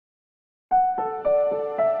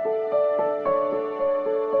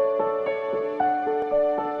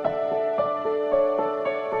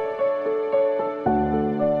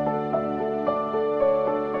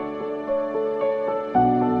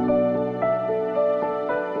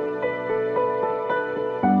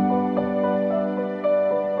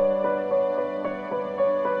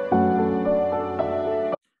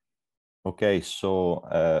Okay, so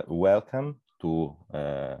welcome to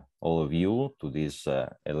all of you to this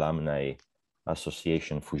Alumni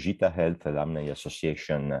Association, Fujita Health Alumni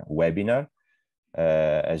Association webinar.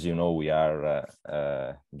 As you know, we are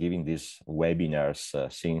giving these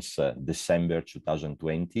webinars since December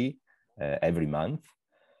 2020, every month.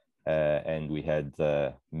 And we had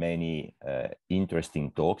many interesting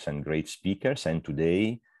talks and great speakers. And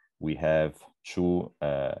today we have two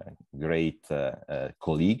great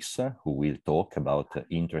colleagues who will talk about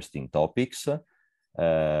interesting topics.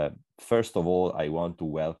 First of all, I want to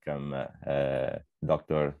welcome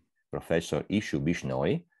Dr. Professor Ishu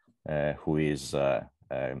Bishnoi, who is a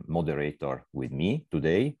moderator with me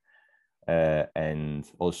today, and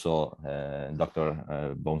also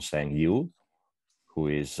Dr. Bonseng Liu, who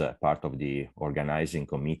is part of the organizing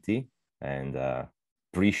committee and a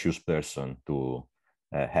precious person to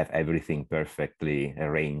have everything perfectly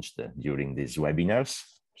arranged during these webinars.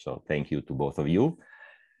 So thank you to both of you.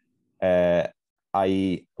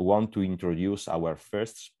 I want to introduce our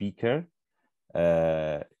first speaker,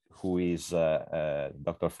 who is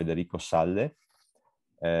Dr. Federico Salle.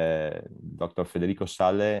 Dr. Federico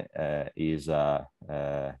Salle is a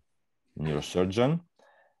neurosurgeon.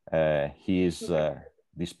 He is,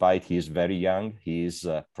 despite he is very young, he is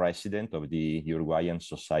president of the Uruguayan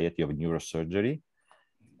Society of Neurosurgery,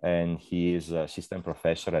 and he is assistant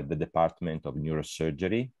professor at the Department of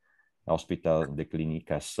Neurosurgery, Hospital de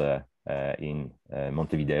Clínicas in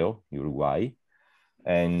Montevideo, Uruguay.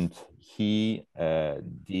 And he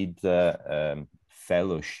did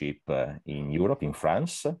fellowship in Europe, in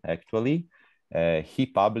France, actually. He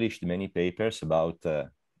published many papers about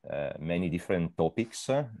many different topics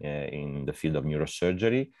in the field of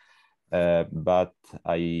neurosurgery, but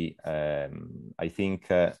I think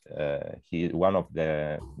one of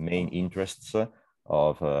the main interests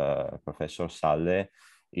of Professor Salle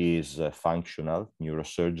is functional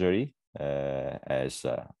neurosurgery, as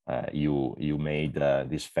you made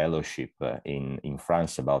this fellowship in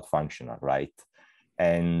France about functional, right?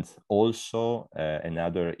 And also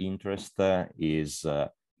another interest is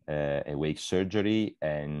awake surgery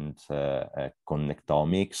and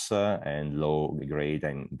connectomics and low-grade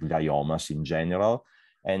and gliomas in general,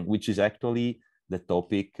 and which is actually the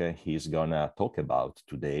topic he's gonna talk about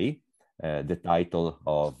today. The title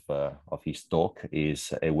of his talk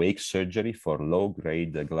is Awake Surgery for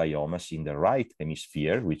Low-Grade Gliomas in the Right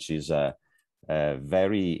Hemisphere, which is a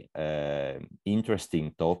very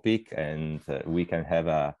interesting topic, and we can have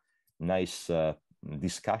a nice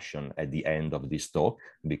discussion at the end of this talk,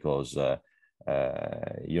 because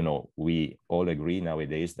you know, we all agree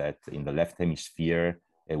nowadays that in the left hemisphere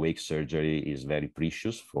awake surgery is very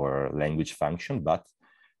precious for language function, but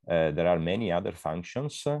there are many other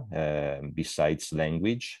functions besides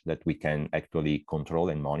language that we can actually control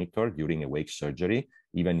and monitor during awake surgery,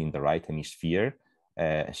 even in the right hemisphere.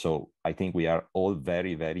 So I think we are all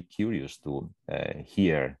very, very curious to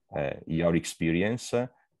hear your experience,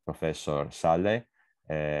 Professor Salle,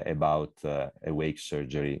 about awake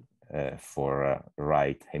surgery for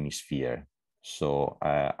right hemisphere. So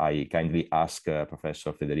I kindly ask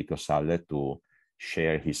Professor Federico Salle to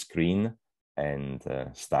share his screen and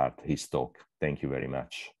start his talk. Thank you very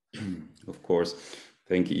much. Of course.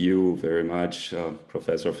 Thank you very much,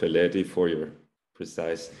 Professor Felletti, for your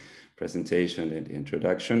precise presentation and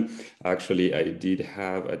introduction. Actually, I did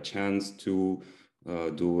have a chance to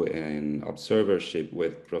do an observership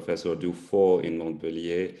with Professor Dufault in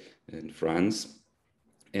Montpellier in France.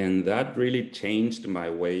 And that really changed my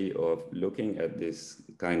way of looking at this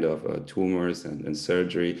kind of tumors and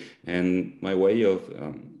surgery, and my way of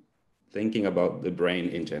thinking about the brain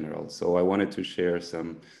in general. So I wanted to share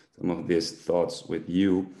some of these thoughts with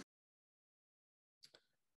you.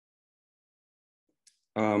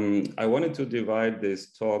 I wanted to divide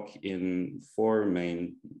this talk in four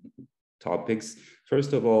main topics.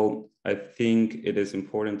 First of all, I think it is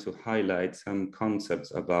important to highlight some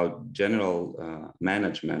concepts about general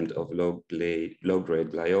management of low-grade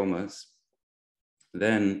gliomas.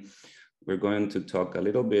 Then we're going to talk a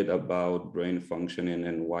little bit about brain functioning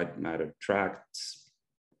in white matter tracts.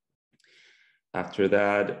 After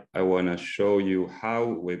that, I want to show you how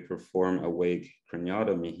we perform awake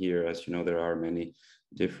craniotomy here. As you know, there are many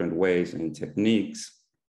different ways and techniques.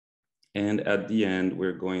 And at the end,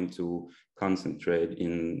 we're going to concentrate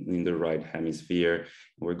in the right hemisphere.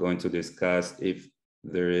 We're going to discuss if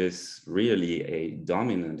there is really a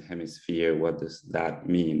dominant hemisphere. What does that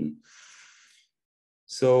mean?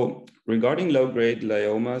 So regarding low-grade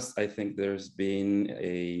gliomas, I think there's been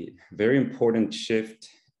a very important shift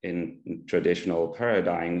in traditional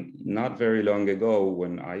paradigm not very long ago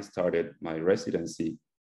when I started my residency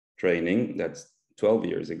training, that's 12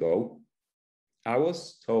 years ago, I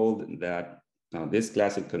was told that this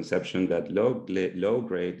classic conception that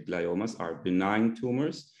low-grade gliomas are benign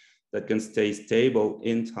tumors that can stay stable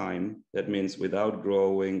in time. That means without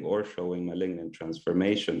growing or showing malignant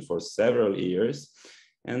transformation for several years,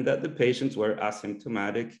 and that the patients were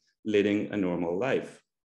asymptomatic, leading a normal life.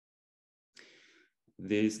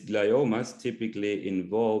 These gliomas typically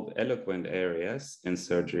involve eloquent areas, and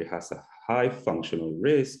surgery has a high functional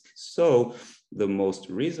risk. So the most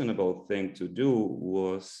reasonable thing to do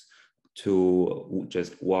was to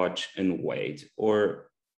just watch and wait, or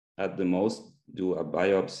at the most do a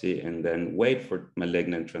biopsy and then wait for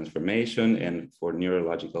malignant transformation and for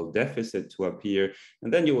neurological deficit to appear.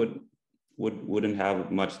 And then you wouldn't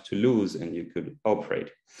have much to lose and you could operate.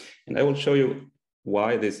 And I will show you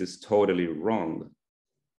why this is totally wrong.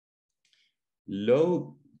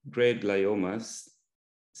 Low-grade gliomas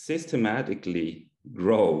systematically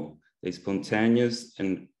grow. The spontaneous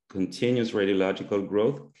and continuous radiological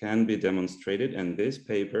growth can be demonstrated, and this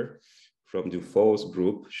paper from Dufault's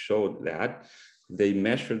group showed that they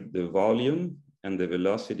measured the volume and the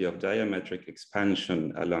velocity of diametric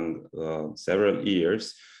expansion along several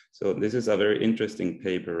years. So this is a very interesting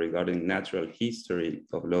paper regarding natural history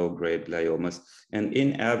of low-grade gliomas. And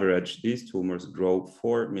in average, these tumors grow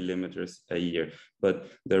 4 millimeters a year, but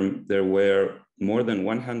there were more than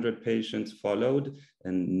 100 patients followed,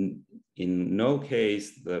 and in no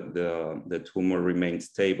case the tumor remained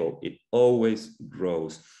stable. It always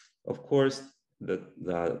grows. Of course, the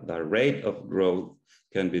rate of growth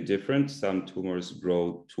can be different. Some tumors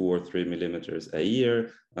grow 2 or 3 millimeters a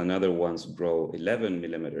year, and other ones grow 11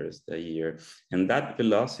 millimeters a year. And that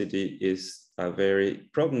velocity is a very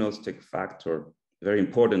prognostic factor, very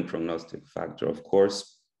important prognostic factor, of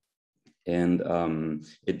course. And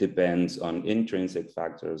it depends on intrinsic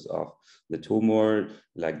factors of the tumor,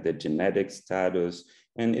 like the genetic status,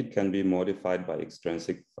 and it can be modified by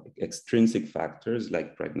extrinsic factors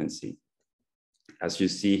like pregnancy. As you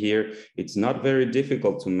see here, it's not very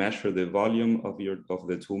difficult to measure the volume of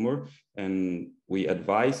the tumor, and we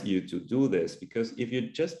advise you to do this, because if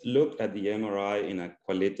you just look at the MRI in a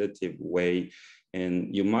qualitative way,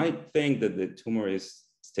 and you might think that the tumor is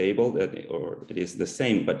stable or it is the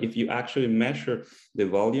same, but if you actually measure the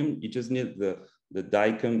volume, you just need the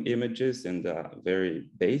DICOM images and the very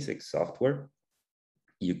basic software.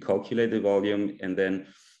 You calculate the volume, and then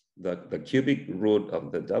the cubic root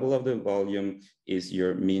of the double of the volume is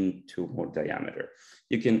your mean tumor diameter.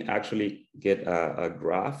 You can actually get a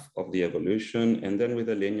graph of the evolution, and then with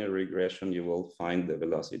a linear regression, you will find the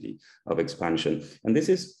velocity of expansion. And this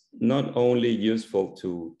is not only useful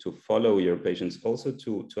to follow your patients, also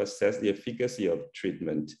to assess the efficacy of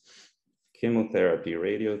treatment. Chemotherapy,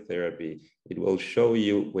 radiotherapy, it will show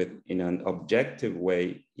you in an objective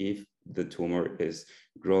way if the tumor is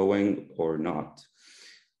growing or not.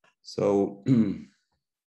 So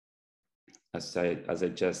as I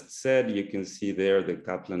just said, you can see there the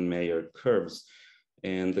Kaplan-Meier curves,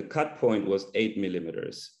 and the cut point was 8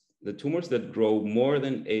 millimeters. The tumors that grow more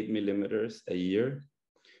than 8 millimeters a year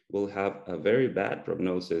will have a very bad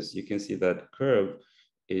prognosis. You can see that curve,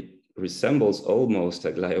 it resembles almost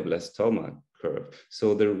a glioblastoma curve.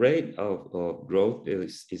 So the rate of growth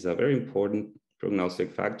is a very important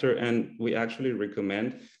prognostic factor, and we actually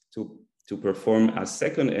recommend to perform a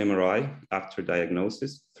second MRI after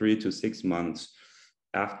diagnosis, 3 to 6 months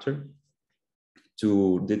after,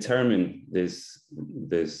 to determine this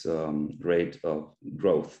rate of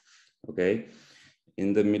growth. Okay.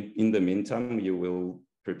 In the meantime, you will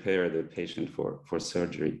prepare the patient for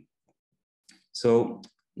surgery. So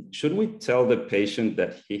should we tell the patient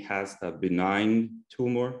that he has a benign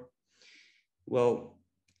tumor? Well,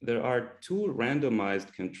 there are 2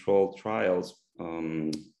 randomized controlled trials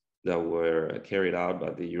that were carried out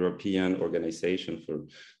by the European Organization for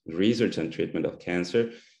Research and Treatment of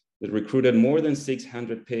Cancer that recruited more than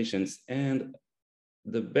 600 patients, and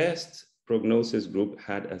the best prognosis group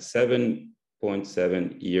had a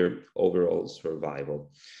 7.7-year overall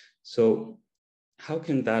survival. So how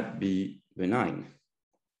can that be benign?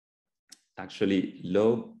 Actually,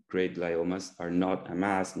 low-grade gliomas are not a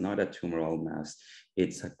mass, not a tumoral mass.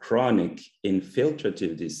 It's a chronic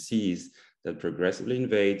infiltrative disease that progressively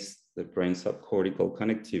invades the brain subcortical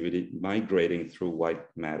connectivity, migrating through white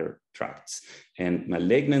matter tracts. And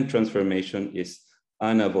malignant transformation is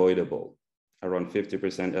unavoidable, around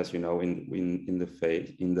 50%, as you know, in the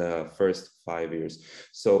first 5 years.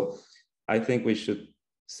 So I think we should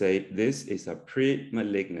say this is a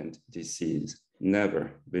pre-malignant disease,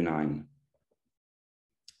 never benign.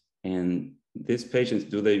 And these patients,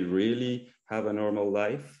 do they really have a normal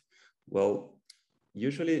life? Well,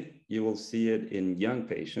 usually you will see it in young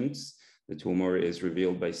patients. The tumor is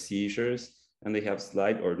revealed by seizures, and they have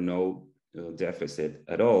slight or no deficit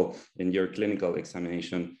at all. In your clinical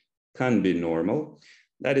examination can be normal.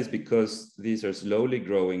 That is because these are slowly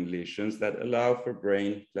growing lesions that allow for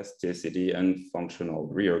brain plasticity and functional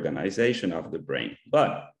reorganization of the brain.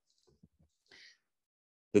 But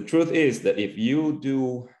the truth is that if you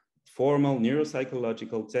do formal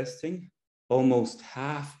neuropsychological testing, almost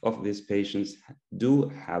half of these patients do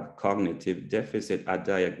have cognitive deficit at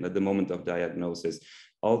the moment of diagnosis,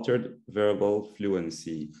 altered verbal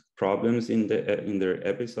fluency, problems in their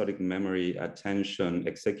episodic memory, attention,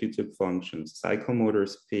 executive functions, psychomotor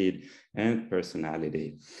speed, and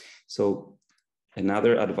personality. So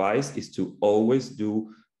another advice is to always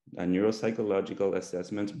do a neuropsychological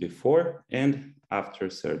assessment before and after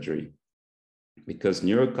surgery, because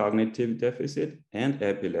neurocognitive deficit and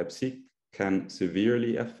epilepsy can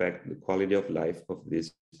severely affect the quality of life of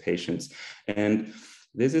these patients. And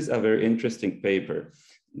this is a very interesting paper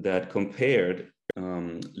that compared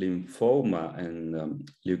lymphoma and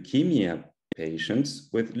leukemia patients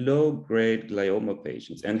with low-grade glioma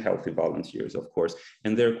patients and healthy volunteers, of course,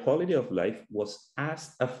 and their quality of life was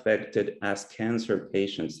as affected as cancer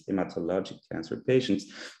patients, hematologic cancer patients.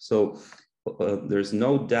 So there's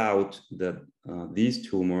no doubt that these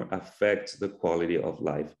tumors affect the quality of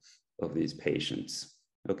life of these patients.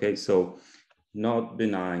 Okay, so not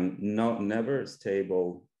benign, never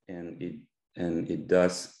stable, and it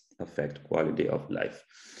does affect quality of life.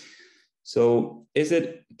 So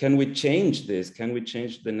can we change this? Can we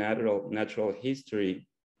change the natural history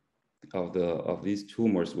of these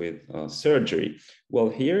tumors with surgery? Well,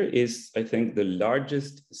 here is, I think, the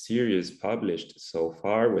largest series published so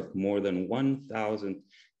far with more than 1,000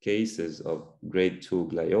 cases of grade 2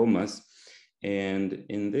 gliomas. And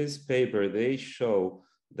in this paper, they show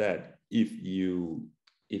that if you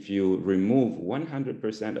remove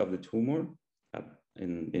 100% of the tumor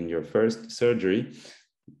in your first surgery,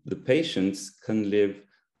 the patients can live,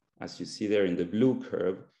 as you see there in the blue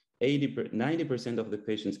curve, 90% of the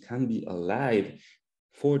patients can be alive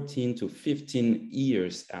 14 to 15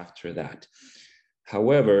 years after that.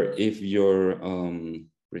 However, if your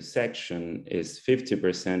resection is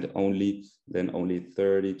 50% only, then only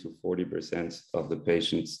 30 to 40% of the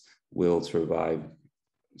patients will survive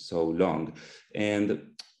so long. And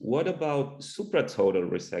what about supratotal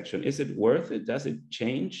resection? Is it worth it? Does it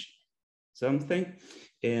change something?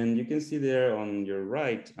 And you can see there on your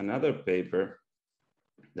right, another paper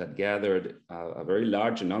that gathered a very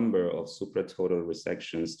large number of supratotal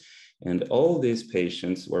resections. And all these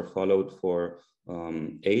patients were followed for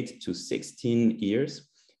 8 to 16 years.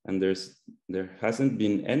 And there hasn't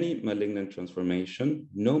been any malignant transformation,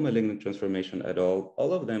 no malignant transformation at all.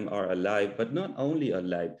 All of them are alive, but not only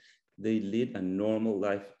alive, they lead a normal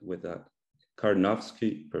life with a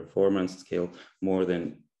Karnofsky performance scale more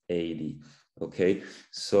than 80. Okay,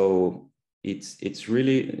 so it's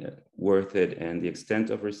really worth it, and the extent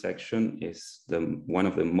of resection is one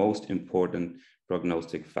of the most important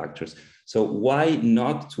prognostic factors. So why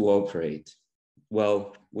not to operate?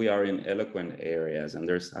 Well, we are in eloquent areas and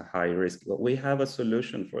there's a high risk, but we have a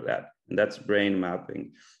solution for that, and that's brain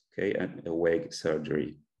mapping, okay, and awake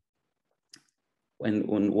surgery.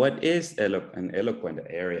 And what is an eloquent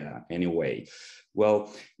area anyway?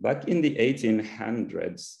 Well, back in the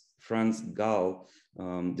 1800s, Franz Gall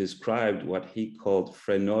described what he called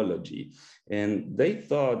phrenology. And they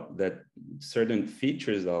thought that certain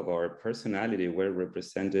features of our personality were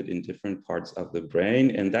represented in different parts of the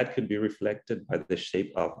brain, and that could be reflected by the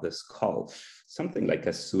shape of the skull, something like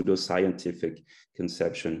a pseudoscientific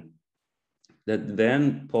conception that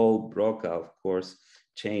then Paul Broca, of course,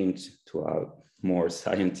 changed to a more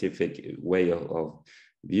scientific way of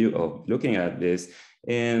looking at this.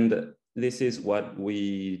 And this is what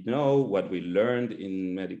we know, what we learned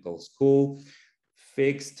in medical school: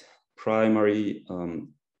 fixed primary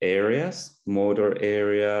areas, motor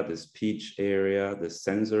area, the speech area, the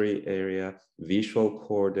sensory area, visual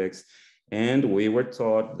cortex. And we were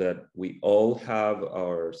taught that we all have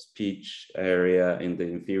our speech area in the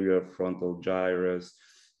inferior frontal gyrus,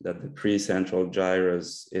 that the precentral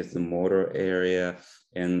gyrus is the motor area,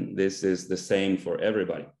 and this is the same for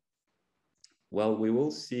everybody. Well, we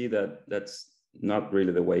will see that that's not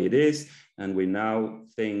really the way it is, and we now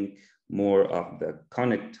think more of the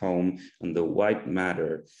connectome and the white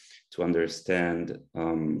matter to understand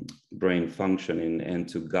brain functioning and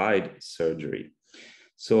to guide surgery.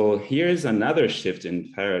 So here's another shift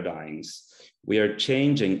in paradigms. We are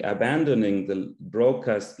changing, abandoning the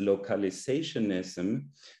Broca's localizationism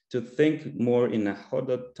to think more in a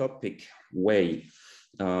holotopic way.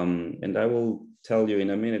 and I will tell you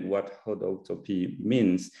in a minute what hodotopy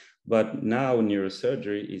means, but now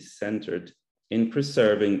neurosurgery is centered in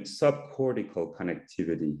preserving subcortical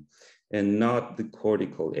connectivity and not the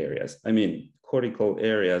cortical areas. I mean, cortical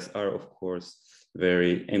areas are of course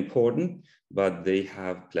very important, but they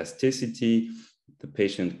have plasticity. The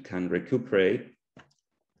patient can recuperate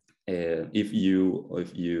if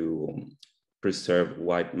you preserve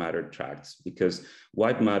white matter tracts, because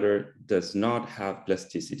white matter does not have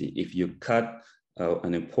plasticity. If you cut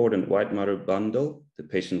an important white matter bundle, the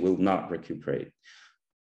patient will not recuperate,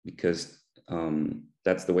 because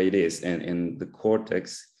that's the way it is. And in the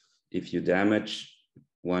cortex, if you damage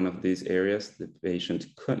one of these areas, the patient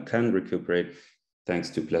can recuperate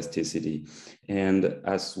thanks to plasticity. And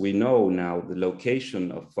as we know now, the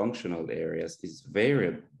location of functional areas is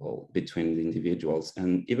variable between the individuals,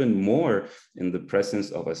 and even more in the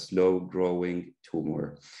presence of a slow-growing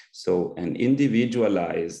tumor. So an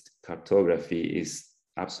individualized cartography is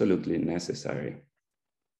absolutely necessary.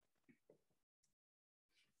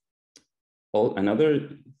 Another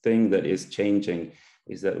thing that is changing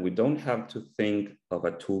is that we don't have to think of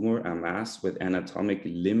a tumor, a mass with anatomic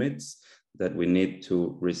limits that we need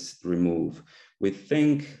to remove. We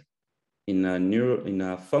think in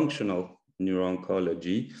a functional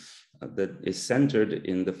neuro-oncology that is centered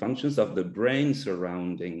in the functions of the brain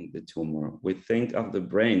surrounding the tumor. We think of the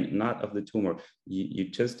brain, not of the tumor. You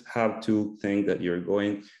just have to think that you're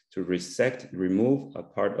going to remove a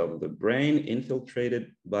part of the brain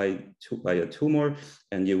infiltrated by a tumor,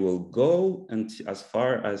 and you will go as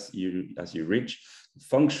far as you reach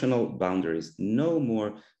functional boundaries. No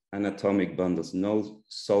more anatomic bundles, no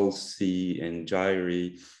sulci and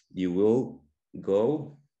gyri. You will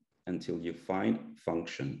go until you find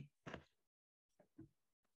function.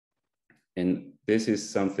 And this is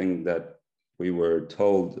something that we were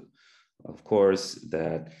told, of course,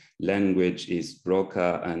 that language is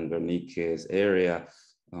Broca and Wernicke's area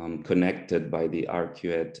connected by the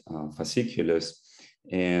arcuate fasciculus.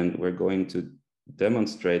 And we're going to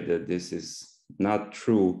demonstrate that this is not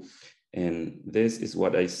true. And this is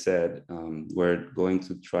what I said. We're going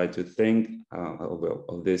to try to think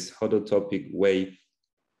of this hodotopic way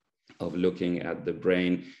of looking at the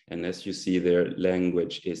brain. And as you see there,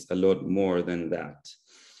 language is a lot more than that.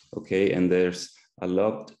 Okay, and there's a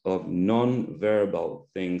lot of non-verbal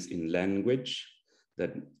things in language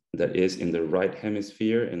that is in the right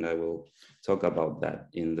hemisphere, and I will talk about that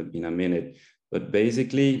in a minute. But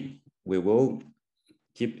basically, we will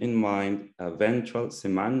keep in mind a ventral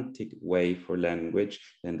semantic way for language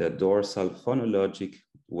and a dorsal phonologic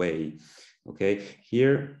way. Okay,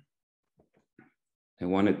 here I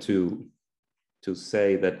wanted to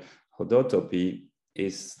say that hodotopy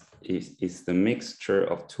is the mixture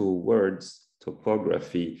of two words,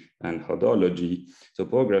 topography and hodology.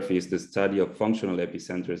 Topography is the study of functional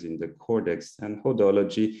epicenters in the cortex, and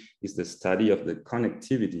hodology is the study of the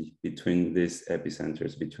connectivity between these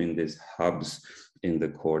epicenters, between these hubs in the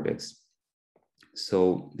cortex.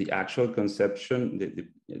 So the actual conception,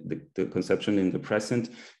 the conception in the present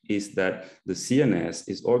is that the CNS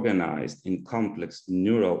is organized in complex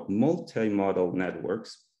neural multimodal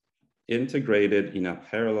networks integrated in a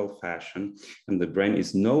parallel fashion, and the brain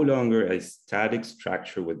is no longer a static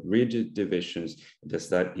structure with rigid divisions.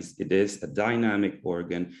 It is a dynamic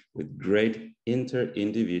organ with great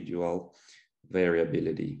inter-individual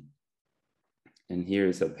variability. And here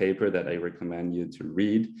is a paper that I recommend you to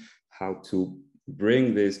read, how to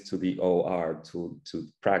bring this to the OR, to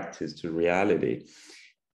practice, to reality.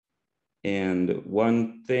 And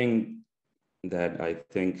one thing that I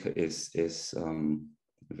think is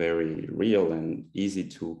very real and easy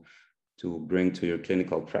to bring to your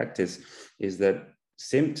clinical practice is that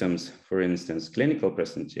symptoms, for instance, clinical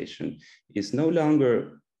presentation, is no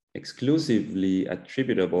longer exclusively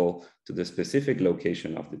attributable to the specific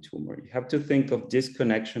location of the tumor. You have to think of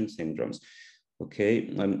disconnection syndromes. Okay,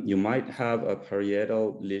 you might have a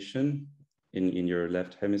parietal lesion in your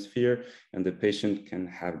left hemisphere, and the patient can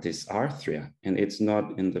have dysarthria, and it's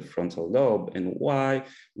not in the frontal lobe. And why?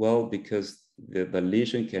 Well, because the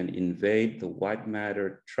lesion can invade the white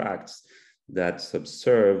matter tracts that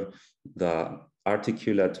subserve the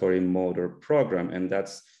articulatory motor program, and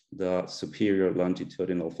that's the superior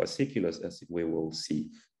longitudinal fasciculus, as we will see.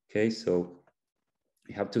 Okay, so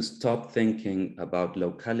you have to stop thinking about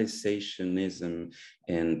localizationism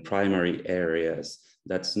in primary areas.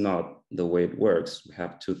 That's not the way it works. We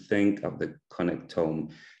have to think of the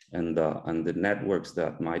connectome and the networks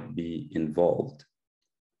that might be involved.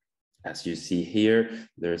 As you see here,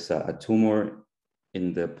 there's a tumor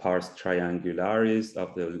in the pars triangularis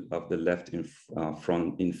of the left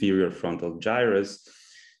inferior frontal gyrus.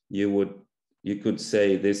 you could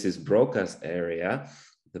say this is Broca's area.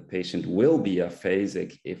 The patient will be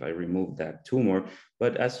aphasic if I remove that tumor.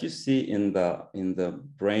 But as you see in the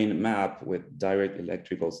brain map with direct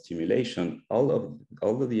electrical stimulation, all of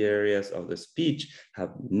the areas of the speech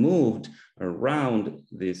have moved around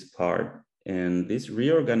this part. And this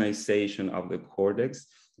reorganization of the cortex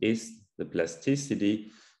is the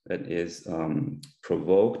plasticity that is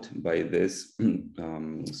provoked by this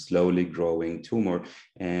slowly growing tumor,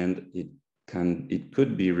 and it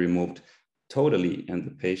could be removed totally, and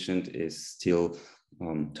the patient is still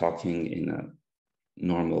talking in a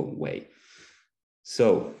normal way.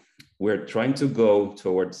 So we're trying to go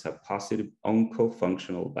towards a positive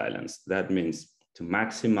oncofunctional balance. That means to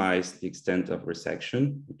maximize the extent of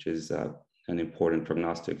resection, which is an important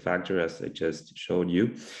prognostic factor, as I just showed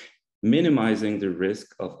you, minimizing the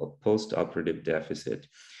risk of a post-operative deficit.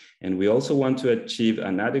 And we also want to achieve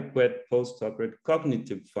an adequate post-operative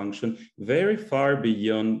cognitive function very far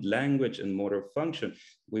beyond language and motor function.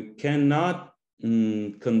 We cannot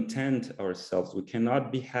content ourselves. We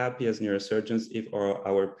cannot be happy as neurosurgeons if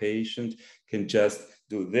our patient can just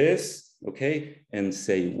do this, okay, and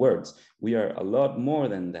say words. We are a lot more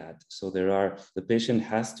than that. So the patient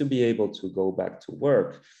has to be able to go back to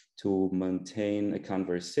work, to maintain a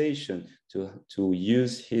conversation, to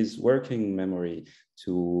use his working memory,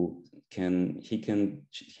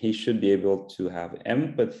 he should be able to have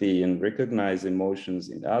empathy and recognize emotions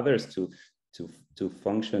in others to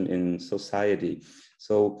function in society.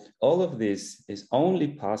 So all of this is only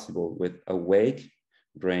possible with awake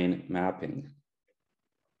brain mapping.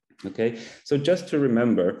 Okay, so just to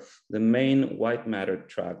remember, the main white matter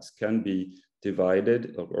tracts can be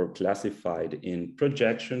divided or classified in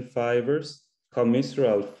projection fibers,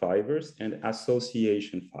 commissural fibers, and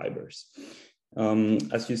association fibers.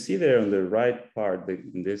 As you see there on the right part,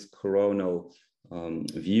 in this coronal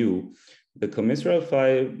view, the commissural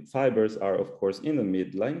fibers are, of course, in the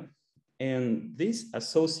midline. And these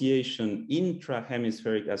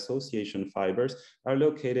intrahemispheric association fibers are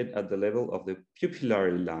located at the level of the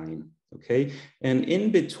pupillary line, okay? And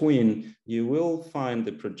in between, you will find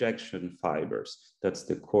the projection fibers. That's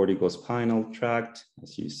the corticospinal tract,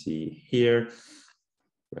 as you see here,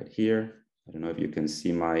 right here. I don't know if you can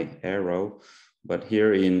see my arrow, but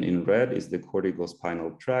here in red is the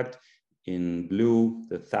corticospinal tract. In blue,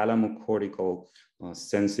 the thalamocortical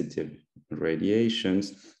sensitive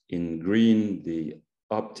radiations. In green, the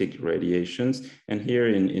optic radiations. And here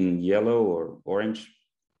in yellow or orange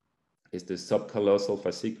is the subcallosal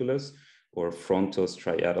fasciculus or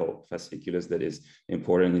frontostriatal fasciculus that is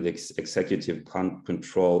important in the executive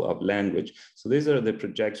control of language. So these are the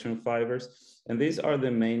projection fibers. And these are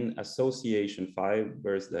the main association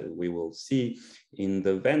fibers that we will see in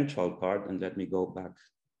the ventral part. And let me go back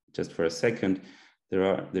just for a second.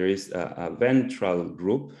 There is a ventral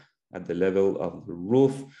group at the level of the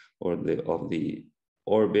roof or of the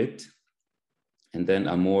orbit, and then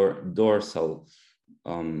a more dorsal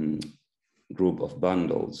group of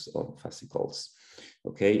bundles of fascicles.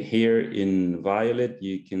 Okay, here in violet,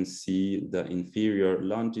 you can see the inferior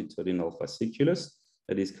longitudinal fasciculus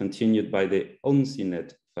that is continued by the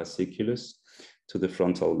uncinate fasciculus to the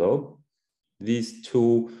frontal lobe. These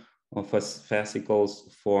two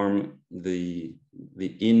fascicles form the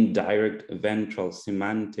indirect ventral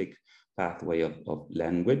semantic pathway of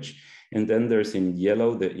language. And then there's in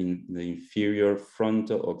yellow, the inferior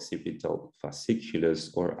fronto-occipital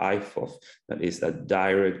fasciculus or IFOF, that is a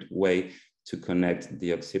direct way to connect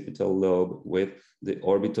the occipital lobe with the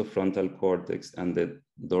orbitofrontal cortex and the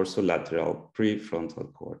dorsolateral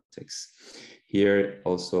prefrontal cortex. Here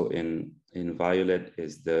also in violet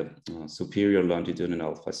is the superior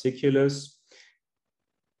longitudinal fasciculus,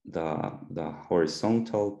 the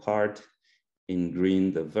horizontal part. In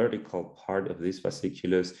green, the vertical part of this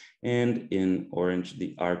fasciculus, and in orange,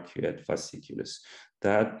 the arcuate fasciculus.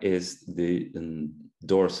 That is the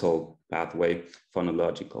dorsal pathway,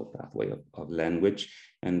 phonological pathway of language,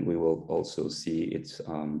 and we will also see its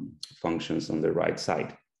functions on the right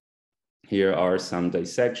side. Here are some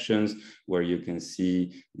dissections where you can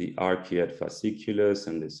see the arcuate fasciculus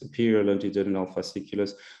and the superior longitudinal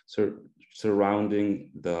fasciculus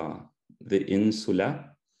surrounding the insula.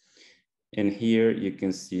 And here you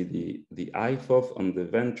can see the IFOF on the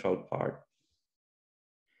ventral part.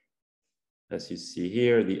 As you see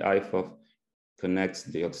here, the IFOF connects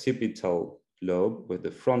the occipital lobe with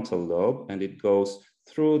the frontal lobe, and it goes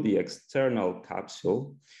through the external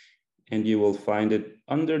capsule, and you will find it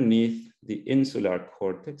underneath the insular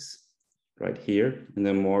cortex, right here, in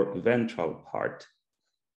the more ventral part.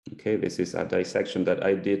 Okay, this is a dissection that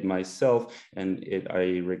I did myself, and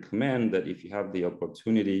I recommend that if you have the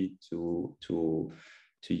opportunity to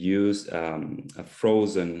use a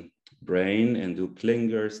frozen brain and do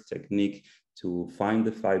Klinger's technique to find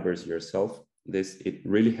the fibers yourself, it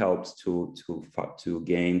really helps to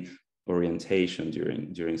gain orientation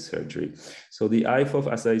during surgery. So the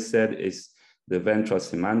IFOF, as I said, is the ventral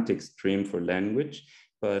semantic stream for language,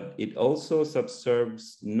 but it also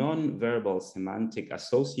subserves non-verbal semantic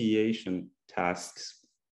association tasks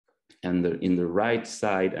and in the right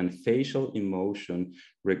side and facial emotion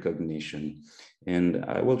recognition. And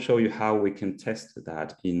I will show you how we can test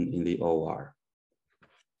that in the OR.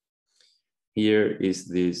 Here is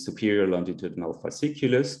the superior longitudinal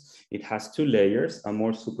fasciculus. It has two layers, a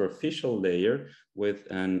more superficial layer with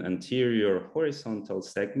an anterior horizontal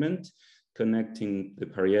segment connecting the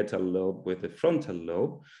parietal lobe with the frontal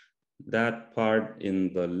lobe. That part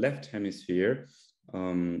in the left hemisphere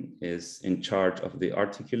is in charge of the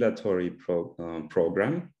articulatory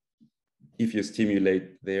program. If you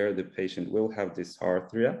stimulate there, the patient will have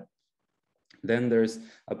dysarthria. Then there's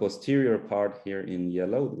a posterior part here in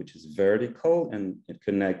yellow, which is vertical, and it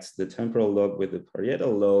connects the temporal lobe with the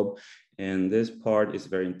parietal lobe. And this part is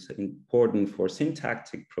very important for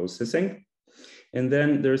syntactic processing. And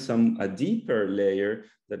then there's a deeper layer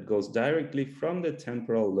that goes directly from the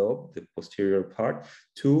temporal lobe, the posterior part,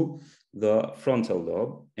 to the frontal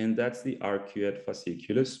lobe. And that's the arcuate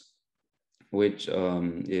fasciculus, which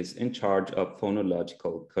is in charge of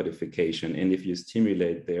phonological codification. And if you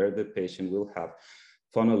stimulate there, the patient will have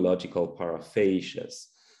phonological paraphasias,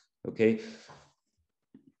 okay?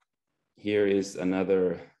 Here is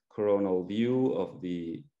another coronal view of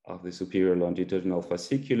the superior longitudinal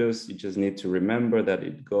fasciculus. You just need to remember that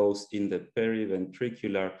it goes in the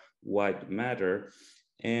periventricular white matter.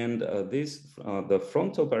 And the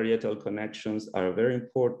frontoparietal connections are very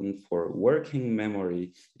important for working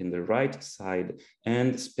memory in the right side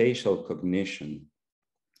and spatial cognition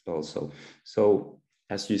also. So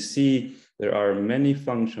as you see, there are many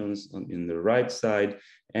functions in the right side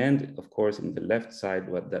and of course in the left side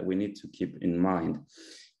that we need to keep in mind.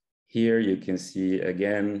 Here you can see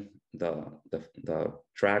again the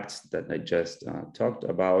tracts that I just talked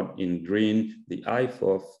about in green, the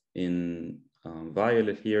IFOF, in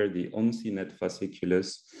violet here, the uncinate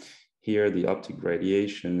fasciculus, here the optic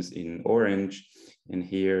radiations in orange, and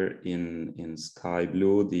here in sky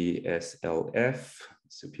blue, the SLF,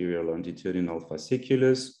 superior longitudinal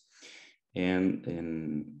fasciculus, and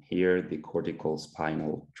in here the cortical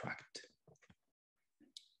spinal tract.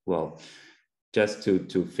 Well, just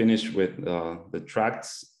to finish with the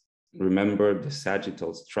tracts, remember the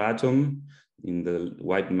sagittal stratum in the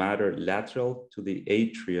white matter lateral to the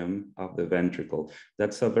atrium of the ventricle.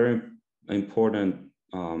 That's a very important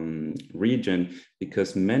region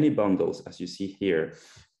because many bundles, as you see here,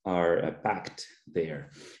 are packed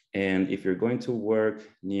there. And if you're going to work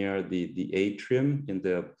near the atrium in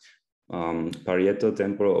the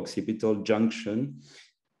parieto-temporo-occipital junction,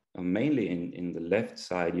 mainly in the left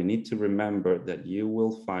side, you need to remember that you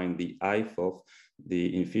will find the IFOF,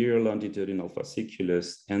 the inferior longitudinal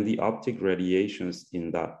fasciculus, and the optic radiations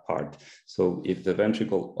in that part. So if the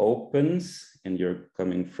ventricle opens and you're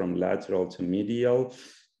coming from lateral to medial,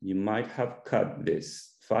 you might have cut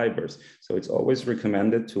these fibers. So it's always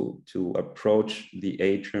recommended to approach the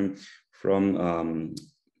atrium from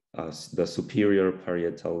the superior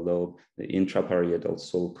parietal lobe, the intraparietal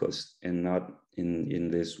sulcus, and not in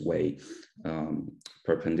this way,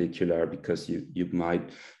 perpendicular, because you might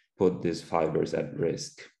put these fibers at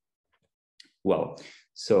risk. Well,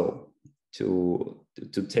 so to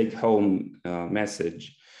take home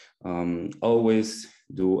message, always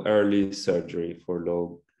do early surgery for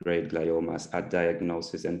low-grade gliomas at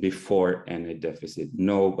diagnosis and before any deficit,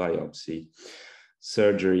 no biopsy.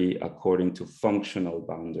 Surgery according to functional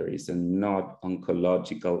boundaries and not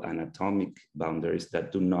oncological anatomic boundaries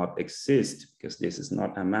that do not exist, because this is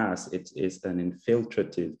not a mass, it is an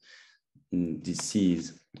infiltrative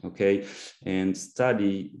disease, okay? And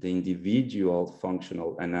study the individual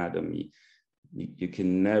functional anatomy. You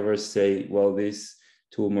can never say, well, this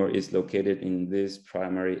tumor is located in this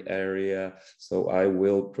primary area, so I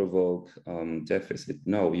will provoke deficit.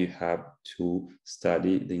 No, you have to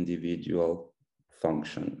study the individual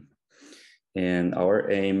function. And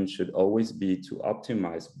our aim should always be to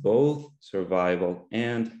optimize both survival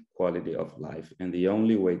and quality of life. And the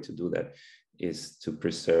only way to do that is to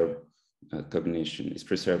preserve cognition, is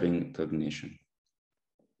preserving cognition.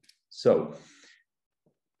 So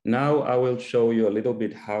now I will show you a little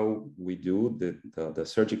bit how we do the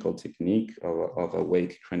surgical technique of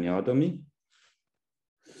awake craniotomy.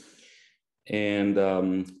 And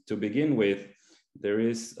to begin with, there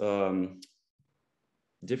is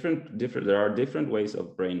there are different ways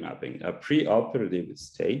of brain mapping: a preoperative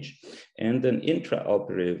stage and an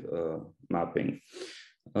intraoperative mapping.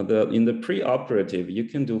 In the preoperative, you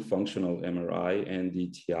can do functional MRI and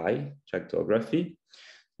DTI tractography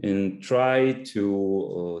and try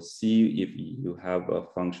to see if you have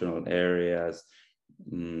functional areas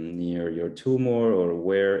near your tumor, or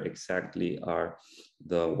where exactly are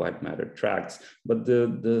the white matter tracts. But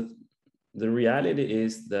the reality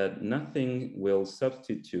is that nothing will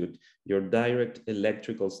substitute your direct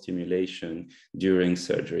electrical stimulation during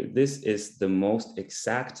surgery. This is the most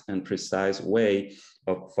exact and precise way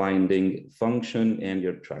of finding function in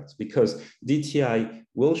your tracts, because DTI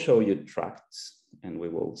will show you tracts, and we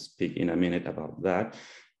will speak in a minute about that.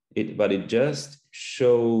 But it just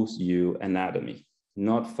shows you anatomy,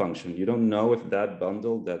 not function. You don't know if that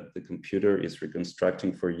bundle that the computer is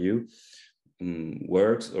reconstructing for you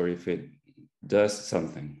works, or if it does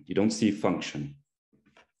something. You don't see function.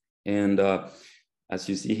 And as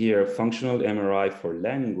you see here, functional MRI for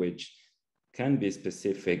language can be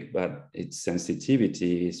specific, but its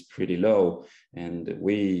sensitivity is pretty low. And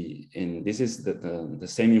this is the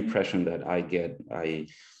same impression that I get. I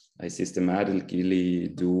systematically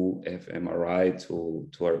do fMRI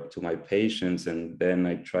to my patients, and then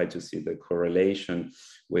I try to see the correlation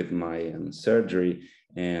with my surgery.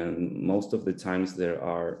 And most of the times there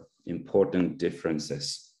are important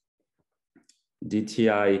differences.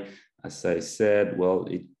 DTI, as I said, well,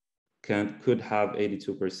 it could have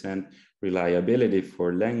 82% reliability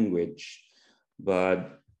for language,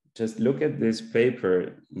 but just look at this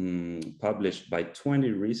paper published by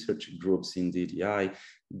 20 research groups in DTI.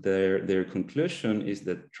 Their conclusion is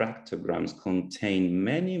that tractograms contain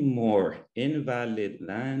many more invalid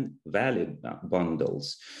than valid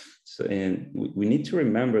bundles. So, and we need to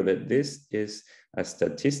remember that this is a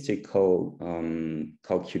statistical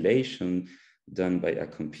calculation done by a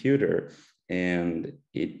computer, and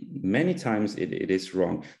many times it is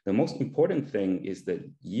wrong. The most important thing is that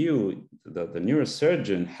the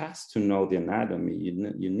neurosurgeon, has to know the anatomy.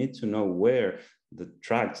 You need to know where the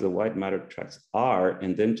tracts, the white matter tracts are,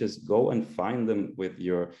 and then just go and find them with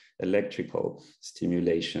your electrical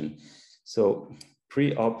stimulation. So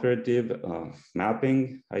preoperative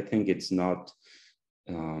mapping, I think it's not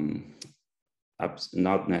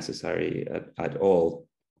necessary at all.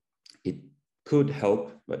 It could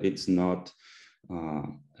help, but it's not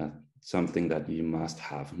something that you must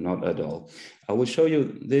have, not at all. I will show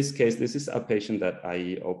you this case. This is a patient that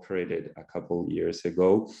I operated a couple years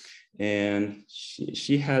ago, and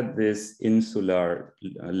she had this insular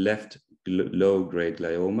left low-grade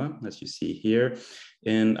glioma, as you see here.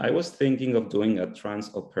 And I was thinking of doing a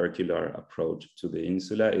transopercular approach to the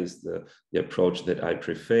insula. Is the approach that I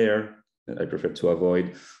prefer. I prefer to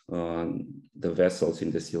avoid the vessels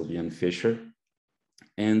in the sylvian fissure.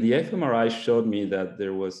 And the fMRI showed me that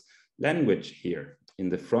there was language here in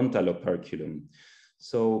the frontal operculum.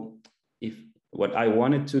 So if what I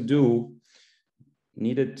wanted to do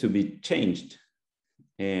needed to be changed,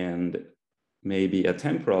 and maybe a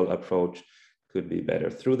temporal approach could be better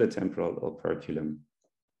through the temporal operculum.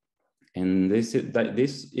 And this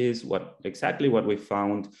is exactly what we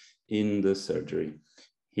found in the surgery.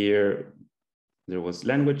 Here, there was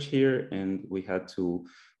language here, and we had to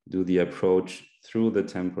do the approach through the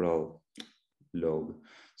temporal lobe.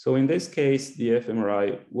 So in this case, the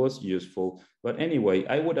fMRI was useful, but anyway,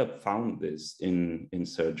 I would have found this in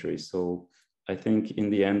surgery. So I think in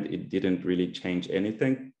the end, it didn't really change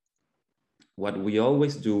anything. What we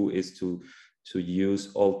always do is to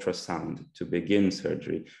use ultrasound to begin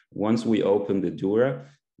surgery. Once we open the dura,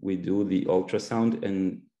 we do the ultrasound,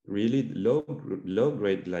 and really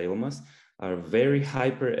low-grade gliomas are very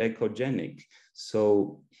hyper-echogenic.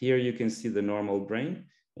 So here you can see the normal brain,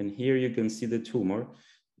 and here you can see the tumor.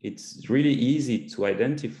 It's really easy to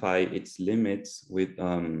identify its limits with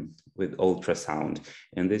ultrasound.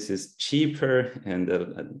 And this is cheaper, and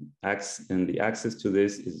the access to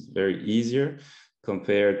this is very easier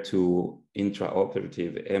compared to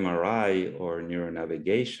intraoperative MRI or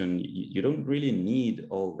neuronavigation. You don't really need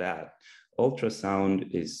all that. Ultrasound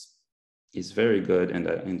is very good,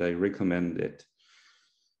 and I recommend it.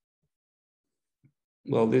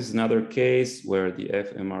 Well, this is another case where the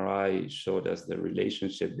fMRI showed us the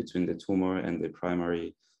relationship between the tumor and the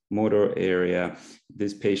primary motor area.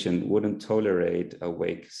 This patient wouldn't tolerate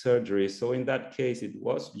awake surgery. So in that case, it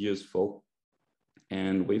was useful.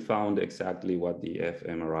 And we found exactly what the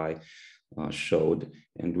fMRI showed.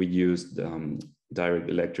 And we used direct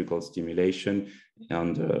electrical stimulation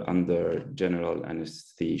under general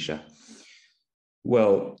anesthesia.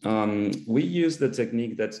 Well, we use the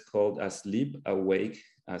technique that's called asleep, awake,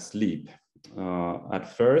 asleep.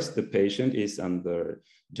 At first, the patient is under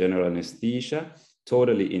general anesthesia,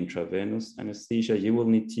 totally intravenous anesthesia. You will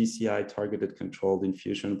need TCI, targeted controlled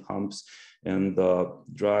infusion pumps, and the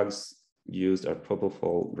drugs used are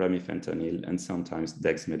propofol, remifentanil, and sometimes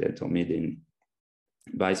dexmedetomidine.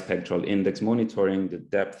 Bispectral index monitoring, the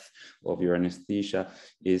depth of your anesthesia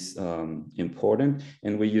is important,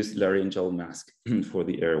 and we use laryngeal mask for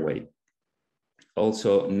the airway.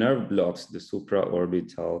 Also, nerve blocks, the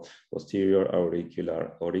supraorbital, posterior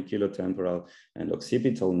auricular, auriculotemporal, and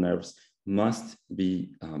occipital nerves must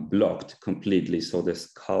be blocked completely, so the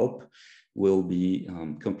scalp will be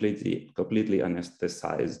completely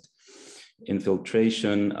anesthetized.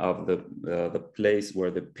 Infiltration of the place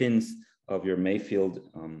where the pins of your Mayfield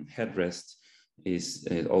headrest is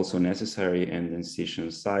also necessary, and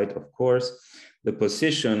incision site, of course. The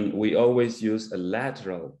position, we always use a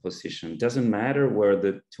lateral position. Doesn't matter where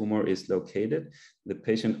the tumor is located, the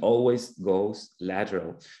patient always goes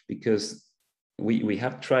lateral, because we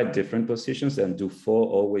have tried different positions, and Dufault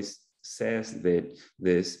always says that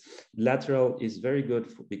this lateral is very good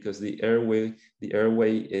because the airway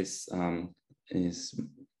is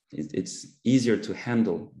it's easier to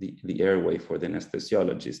handle the airway for the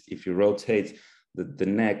anesthesiologist. If you rotate the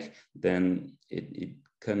neck, then it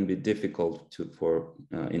can be difficult for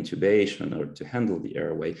intubation or to handle the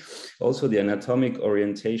airway. Also, the anatomic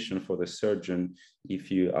orientation for the surgeon, if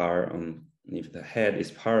the head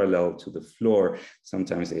is parallel to the floor,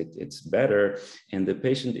 sometimes it's better, and the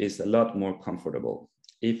patient is a lot more comfortable.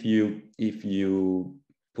 If you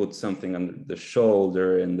put something under the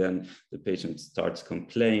shoulder and then the patient starts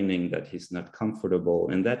complaining that he's not comfortable,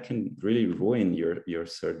 and that can really ruin your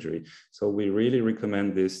surgery. So we really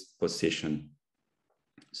recommend this position.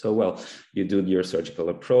 So, well, you do your surgical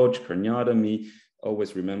approach, craniotomy.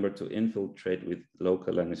 Always remember to infiltrate with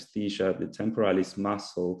local anesthesia, the temporalis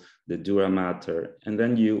muscle, the dura mater, and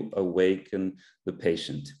then you awaken the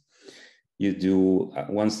patient. You do,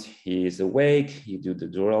 once he is awake, you do the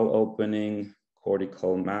dural opening,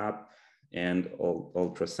 cortical map, and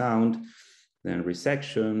ultrasound, then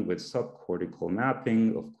resection with subcortical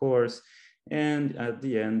mapping, of course, and at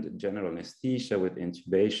the end, general anesthesia with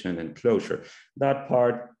intubation and closure. That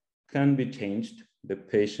part can be changed. The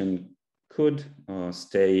patient could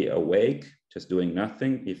stay awake, just doing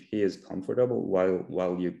nothing, if he is comfortable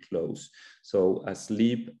while you close. So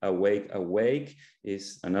asleep, awake, awake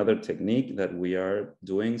is another technique that we are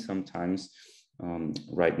doing sometimes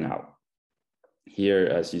right now. Here,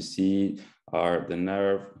 as you see, are the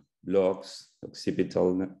nerve blocks, the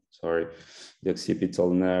occipital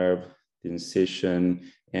nerve, the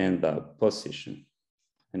incision, and the position.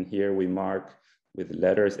 And here we mark with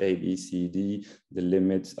letters A, B, C, D, the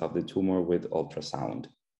limits of the tumor with ultrasound.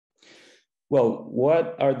 Well,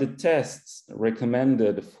 what are the tests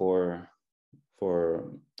recommended for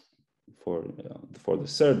the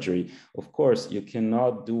surgery? Of course, you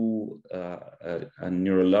cannot do a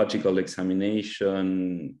neurological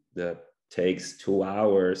examination that takes 2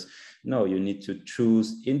 hours. No, you need to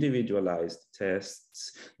choose individualized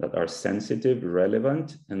tests that are sensitive,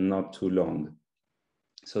 relevant, and not too long.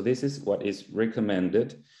 So this is what is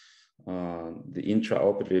recommended. The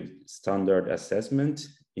intraoperative standard assessment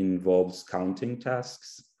involves counting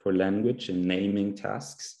tasks for language and naming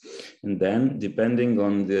tasks. And then, depending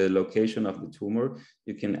on the location of the tumor,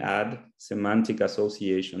 you can add semantic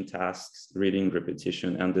association tasks, reading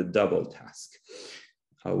repetition, and the double task.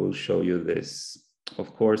 I will show you this.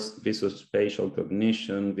 Of course, visuospatial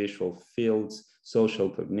cognition, visual fields, social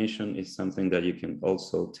cognition is something that you can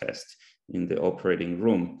also test in the operating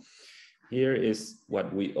room. Here is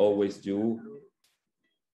what we always do.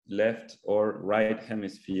 Left or right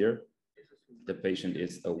hemisphere, the patient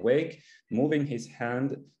is awake, moving his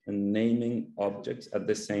hand and naming objects at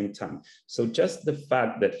the same time. So just the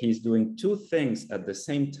fact that he's doing 2 things at the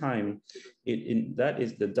same time, that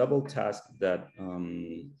is the double task that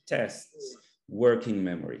tests working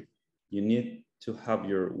memory. You need to have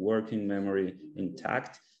your working memory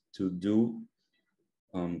intact to do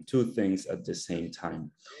 2 things at the same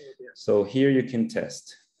time. So here you can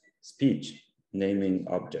test speech, naming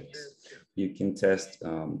objects. You can test,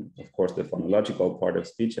 of course, the phonological part of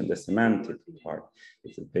speech and the semantic part.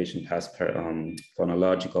 If the patient has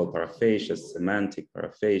phonological paraphasias, semantic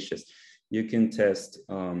paraphasias, you can test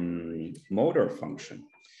motor function.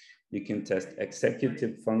 You can test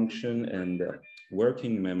executive function and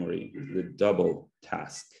working memory, the double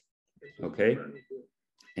task, okay?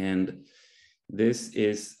 And this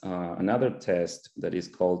is another test that is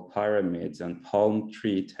called pyramids and palm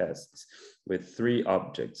tree tests. with 3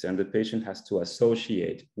 objects, and the patient has to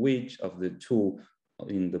associate which of the 2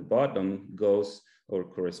 in the bottom goes or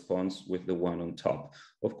corresponds with the one on top.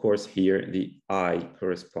 Of course, here the eye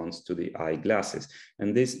corresponds to the eyeglasses.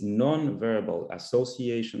 And this non-verbal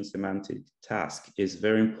association semantic task is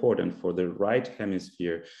very important for the right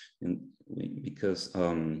hemisphere because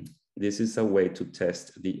this is a way to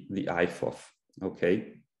test the IFOF,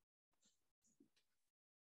 okay?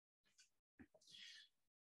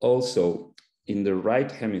 Also, in the right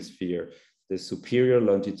hemisphere, the superior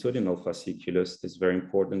longitudinal fasciculus is very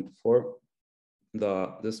important for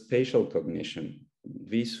the spatial cognition,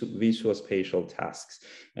 visual spatial tasks.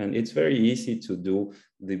 And it's very easy to do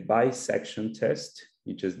the bisection test.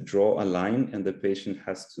 You just draw a line and the patient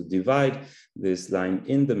has to divide this line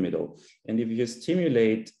in the middle. And if you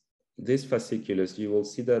stimulate this fasciculus, you will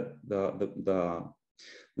see that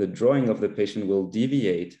the drawing of the patient will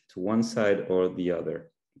deviate to one side or the other.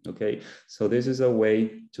 Okay, so this is a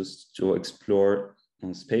way to explore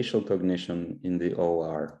spatial cognition in the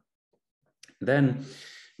OR. Then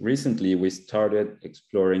recently we started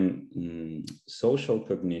exploring social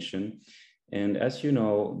cognition. And as you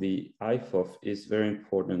know, the IFOF is very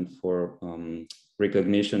important for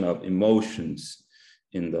recognition of emotions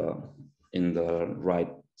in the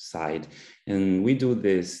right side. And we do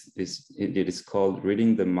this, it is called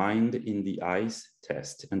reading the mind in the eyes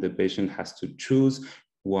test. And the patient has to choose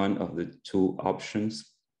one of the 2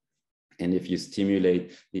 options. And if you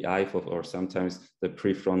stimulate the IFOF or sometimes the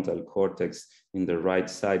prefrontal cortex in the right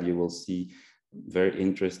side, you will see very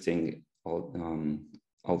interesting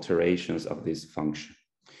alterations of this function.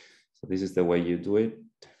 So this is the way you do it.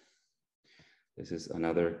 This is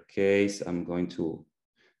another case. I'm going to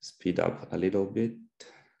speed up a little bit.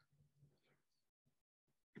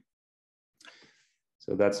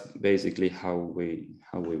 So that's basically how we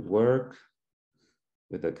work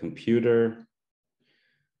with a computer.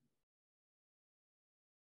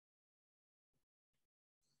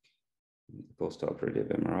 Post-operative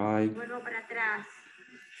MRI.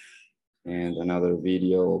 And another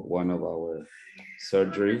video of one of our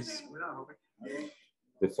surgeries.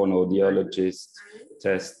 The phonoaudiologist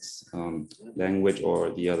tests language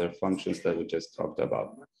or the other functions that we just talked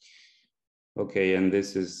about. Okay, and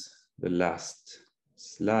this is the last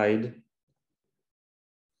slide.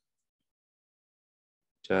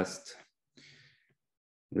 Just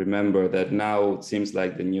remember that now it seems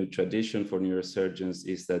like the new tradition for neurosurgeons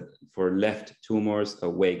is that for left tumors,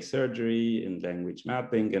 awake surgery and language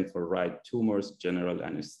mapping, and for right tumors, general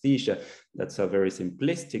anesthesia. That's a very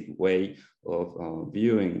simplistic way of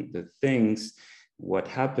viewing the things. What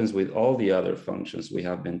happens with all the other functions we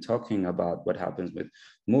have been talking about, what happens with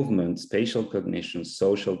movement, spatial cognition,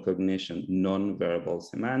 social cognition, non-verbal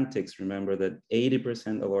semantics. Remember that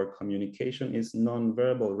 80% of our communication is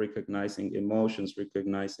non-verbal, recognizing emotions,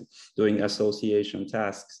 doing association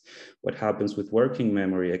tasks. What happens with working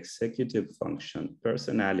memory, executive function,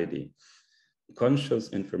 personality, conscious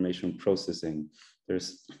information processing.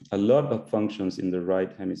 There's a lot of functions in the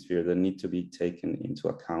right hemisphere that need to be taken into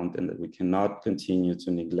account and that we cannot continue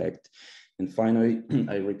to neglect. And finally,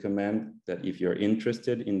 I recommend that if you're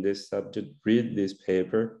interested in this subject, read this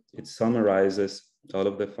paper. It summarizes all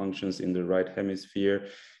of the functions in the right hemisphere.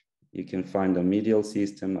 You can find a medial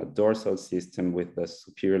system, a dorsal system with the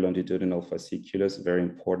superior longitudinal fasciculus, very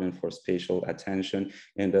important for spatial attention,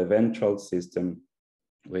 and a ventral system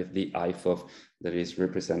with the IFOF that is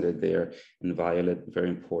represented there in violet, very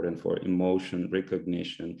important for emotion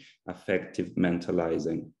recognition, affective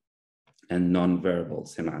mentalizing, and nonverbal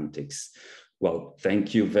semantics. Well,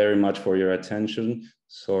 thank you very much for your attention.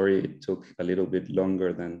 Sorry it took a little bit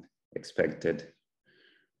longer than expected.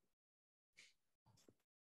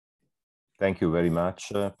 Thank you very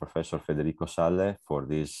much, Professor Federico Salle, for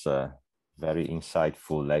this very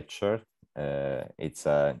insightful lecture. It's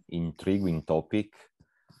an intriguing topic,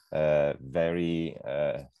 very,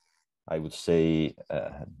 I would say,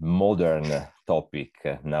 modern topic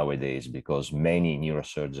nowadays, because many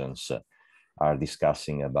neurosurgeons are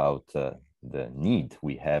discussing about the need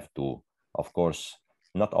we have to, of course,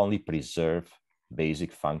 not only preserve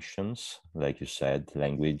basic functions, like you said,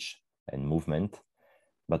 language and movement,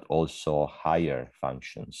 but also higher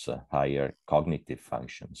functions, higher cognitive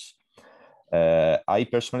functions. I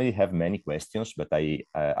personally have many questions, but I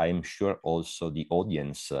am sure also the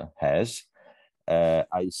audience has.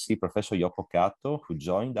 I see Professor Yoko Kato, who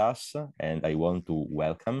joined us, and I want to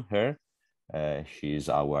welcome her. She is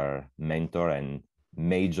our mentor and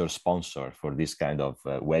major sponsor for this kind of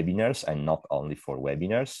webinars, and not only for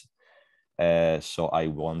webinars. So I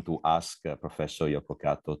want to ask Professor Yoko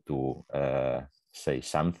Kato to say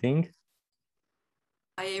something.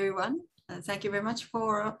 Hi, everyone. Thank you very much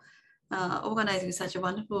for organizing such a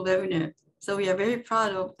wonderful webinar. So we are very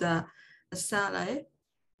proud of the Saleh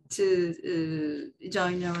to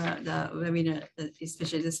join the webinar,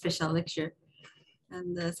 especially the special lecture.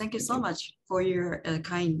 And thank you so much for your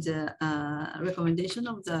kind recommendation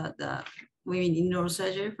of the women in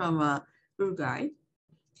neurosurgery from Uruguay.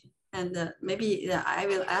 And maybe I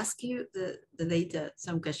will ask you later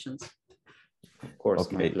some questions. Of course,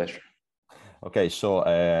 okay. My pleasure. Okay, so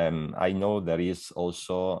I know there is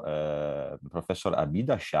also Professor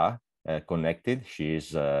Abida Shah connected. She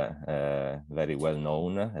is very well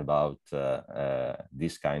known about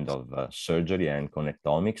this kind of surgery and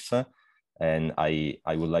connectomics. And I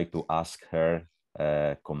would like to ask her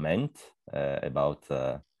comment about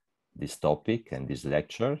this topic and this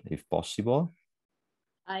lecture, if possible.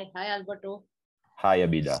 Hi, Alberto. Hi,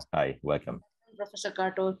 Abida. Hi, welcome. Professor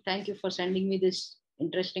Kato, thank you for sending me this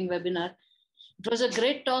interesting webinar. It was a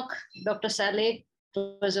great talk, Dr. Saleh.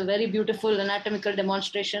 It was a very beautiful anatomical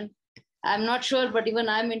demonstration. I'm not sure, but even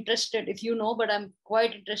I'm interested, if you know, but I'm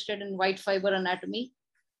quite interested in white fiber anatomy.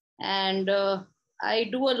 And I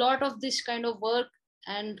do a lot of this kind of work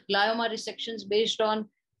and glioma resections based on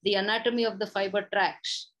the anatomy of the fiber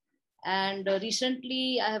tracts. And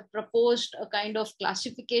recently I have proposed a kind of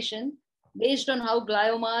classification based on how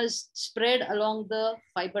gliomas spread along the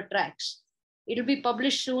fiber tracts. It'll be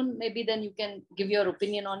published soon. Maybe then you can give your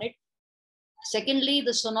opinion on it. Secondly,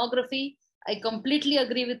 the sonography. I completely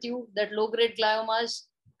agree with you that low-grade gliomas,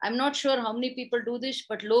 I'm not sure how many people do this,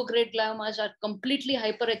 but low-grade gliomas are completely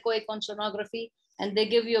hyperechoic on sonography, and they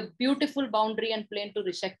give you a beautiful boundary and plane to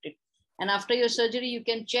resect it. And after your surgery, you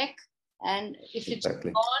can check, and if it's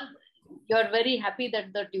gone, you're very happy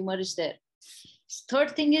that the tumor is there.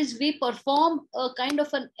 Third thing is we perform a kind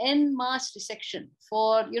of an en masse resection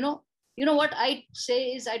for, you know what I say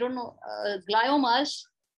is, I don't know, gliomas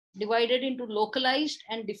divided into localized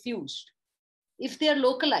and diffused. If they are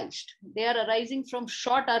localized, they are arising from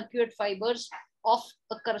short arcuate fibers of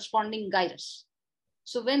a corresponding gyrus.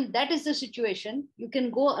 So when that is the situation, you can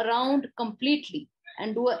go around completely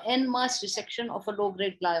and do an en masse resection of a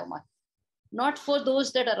low-grade glioma. Not for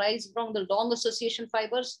those that arise from the long association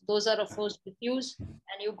fibers, those are of course diffuse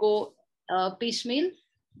and you go piecemeal.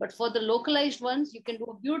 But for the localized ones, you can do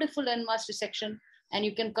a beautiful en masse resection and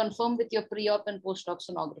you can confirm with your pre-op and post-op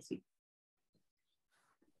sonography.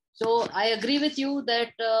 So I agree with you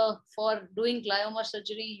that for doing glioma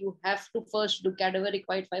surgery, you have to first do cadaveric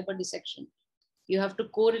white fiber dissection. You have to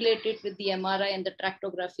correlate it with the MRI and the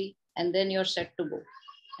tractography, and then you're set to go.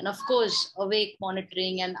 And of course, awake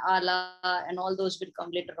monitoring and ALA and all those will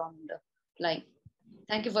come later on in the line.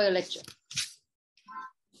 Thank you for your lecture.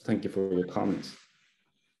 Thank you for your comments.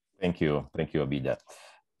 Thank you, Abida.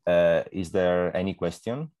 Is there any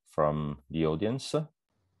question from the audience?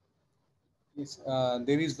 Yes,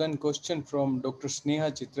 there is one question from Dr.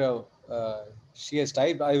 Sneha Chitra. She has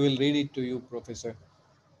typed, I will read it to you, Professor.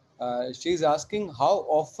 She is asking, how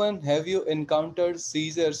often have you encountered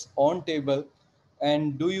seizures on table,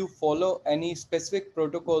 and do you follow any specific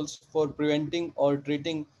protocols for preventing or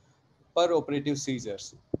treating peroperative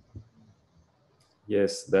seizures?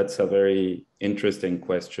 Yes, that's a very interesting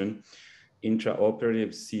question.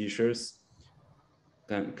 Intraoperative seizures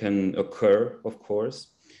can occur, of course.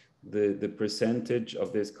 The percentage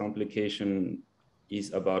of this complication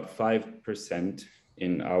is about 5%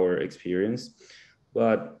 in our experience,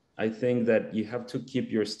 but I think that you have to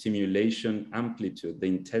keep your stimulation amplitude. The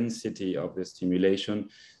intensity of the stimulation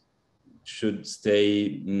should stay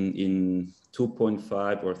in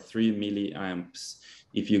 2.5 or 3 milliamps.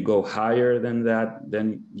 If you go higher than that,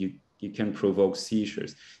 then you can provoke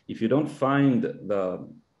seizures. If you don't find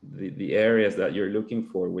the areas that you're looking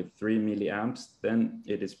for with 3 milliamps, then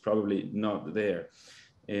it is probably not there.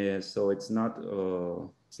 So it's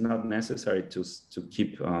not necessary to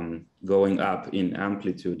keep going up in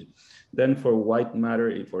amplitude. Then for white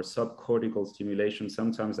matter, for subcortical stimulation,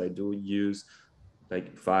 sometimes I do use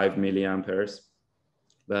like 5 milliamperes.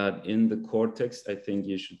 But in the cortex, I think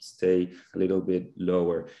you should stay a little bit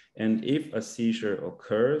lower. And if a seizure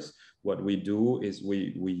occurs, what we do is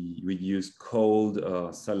we use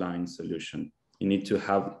cold saline solution. You need to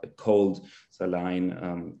have a cold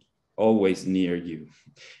saline always near you.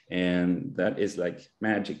 And that is like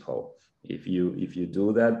magical. If you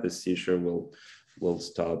do that, the seizure will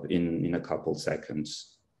stop in a couple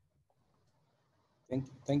seconds.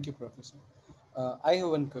 Thank you, Professor. I have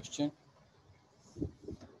one question.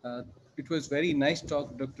 It was very nice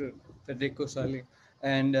talk, Dr. Federico Saleh.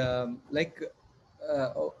 And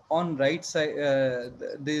on right side,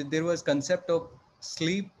 there was concept of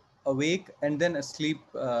sleep, awake, and then a sleep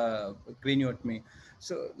craniotomy.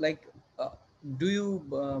 So do you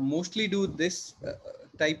mostly do this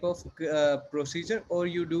type of procedure, or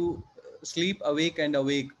you do sleep awake and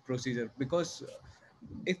awake procedure? Because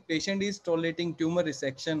if patient is tolerating tumor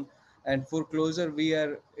resection and for closure we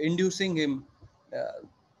are inducing him,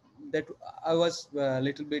 that I was a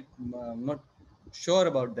little bit not sure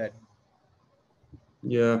about that.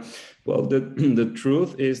 Yeah, well, the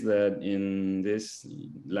truth is that in this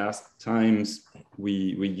last times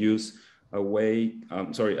we use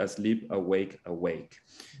asleep, awake, awake,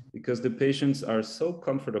 because the patients are so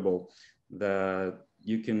comfortable that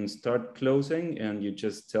you can start closing and you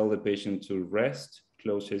just tell the patient to rest,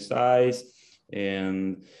 close his eyes,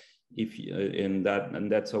 and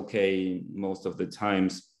that's okay most of the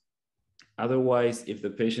times. Otherwise, if the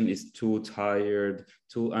patient is too tired,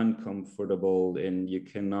 too uncomfortable, and you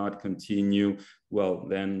cannot continue, well,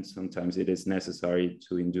 then sometimes it is necessary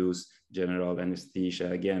to induce general anesthesia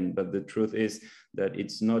again. But the truth is that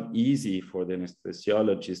it's not easy for the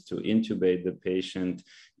anesthesiologist to intubate the patient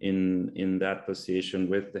in that position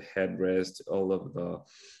with the headrest, all of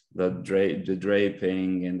the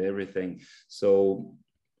draping and everything. So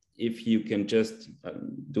if you can just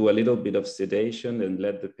do a little bit of sedation and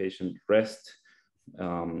let the patient rest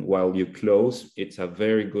while you close, it's a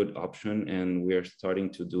very good option, and we're starting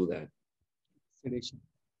to do that. Sedation.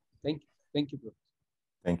 Thank you, Professor.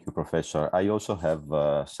 Thank you, Professor. I also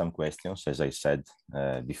have some questions, as I said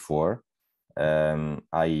before.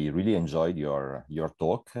 I really enjoyed your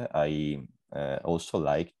talk. I also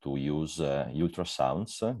like to use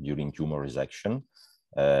ultrasounds during tumor resection.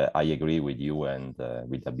 I agree with you and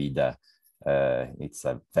with Abida. It's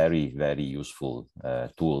a very, very useful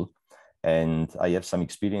tool. And I have some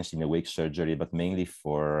experience in awake surgery, but mainly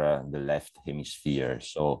for the left hemisphere.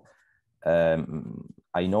 So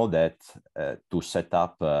I know that to set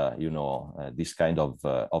up, this kind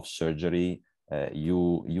of surgery,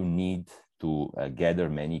 you need to gather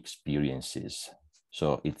many experiences.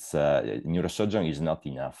 So it's neurosurgeon is not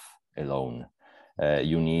enough alone.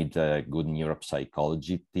 You need a good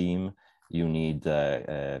neuropsychology team. You need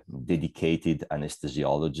dedicated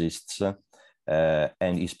anesthesiologists.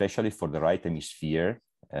 And especially for the right hemisphere,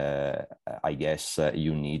 I guess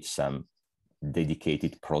you need some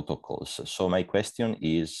dedicated protocols. So my question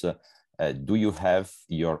is, do you have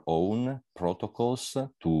your own protocols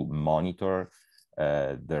to monitor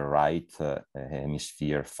the right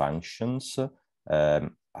hemisphere functions?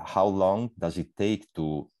 How long does it take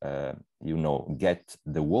to, get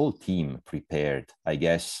the whole team prepared? I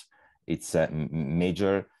guess it's a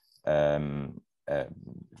major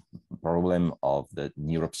problem of the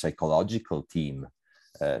neuropsychological team.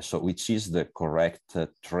 So which is the correct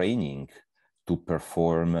training to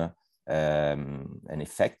perform an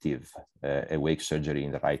effective awake surgery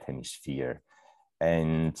in the right hemisphere?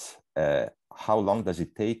 And how long does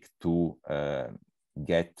it take to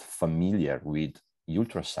get familiar with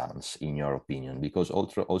ultrasounds, in your opinion? Because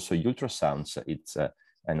also ultrasounds, it's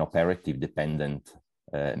an operative dependent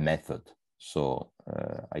method. So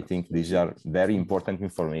I think these are very important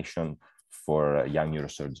information for young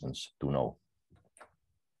neurosurgeons to know.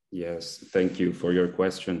 Yes, thank you for your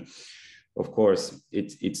question. Of course,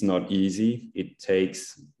 it's not easy. It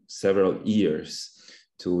takes several years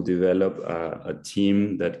to develop a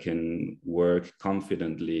team that can work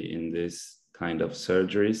confidently in this kind of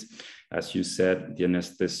surgeries. As you said, the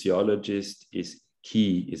anesthesiologist is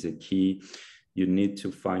a key. You need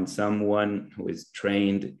to find someone who is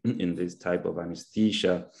trained in this type of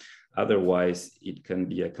anesthesia. Otherwise, it can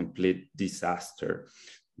be a complete disaster.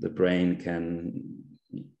 The brain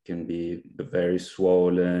can be very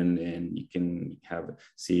swollen and you can have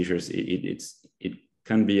seizures. It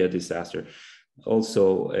can be a disaster.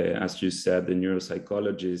 Also, as you said, the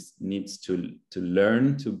neuropsychologist needs to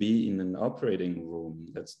learn to be in an operating room.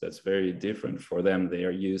 That's very different for them. They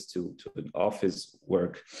are used to office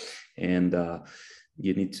work, and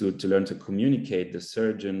you need to learn to communicate the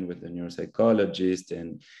surgeon with the neuropsychologist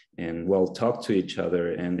and well, talk to each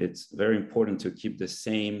other. And it's very important to keep the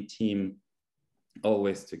same team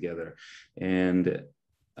always together. And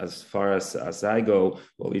as far as I go,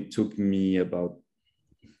 well, it took me about,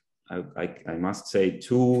 I must say,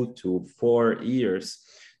 2 to 4 years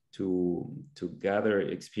to gather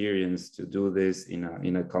experience to do this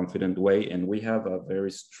in a confident way. And we have a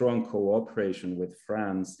very strong cooperation with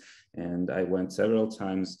France. And I went several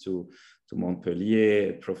times to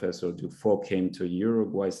Montpellier. Professor Dufault came to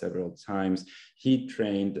Uruguay several times. He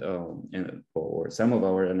trained, or some of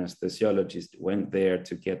our anesthesiologists went there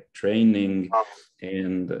to get training.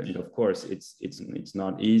 And of course, it's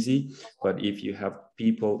not easy. But if you have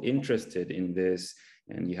people interested in this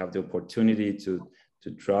and you have the opportunity to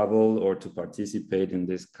travel or to participate in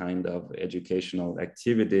this kind of educational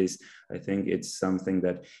activities. I think it's something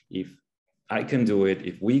that if I can do it,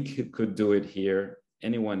 if we could do it here,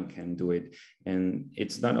 anyone can do it. And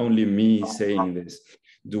it's not only me saying this.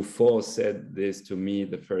 Dufault said this to me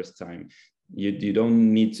the first time. You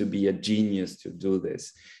don't need to be a genius to do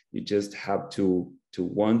this. You just have to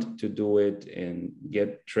want to do it and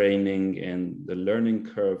get training, and the learning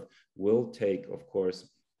curve will take, of course,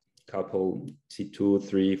 couple 2,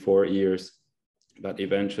 3, 4 years, but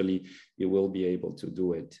eventually you will be able to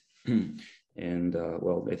do it. And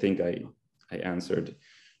well, I think I answered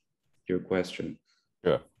your question.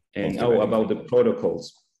 Sure. And about the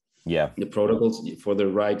protocols. Yeah, the protocols for the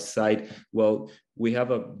right side. Well, we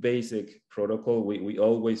have a basic protocol. We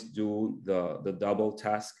always do the double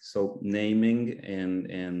task, so naming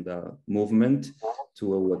and movement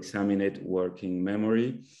to examine it, working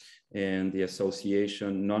memory, and the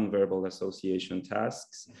association, non-verbal association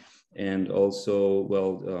tasks, and also,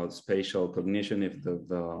 well, spatial cognition if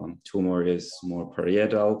the tumor is more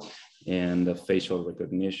parietal, and the facial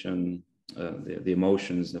recognition, the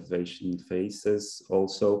emotions, the patient faces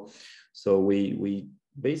also. So we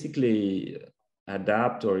basically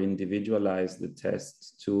adapt or individualize the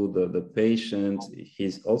tests to the patient,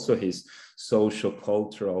 his social,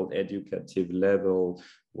 cultural, educative level,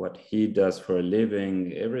 what he does for a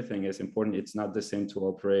living. Everything is important. It's not the same to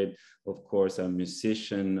operate, of course, a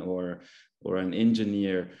musician or an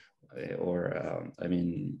engineer, or I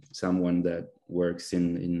mean, someone that works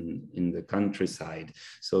in the countryside.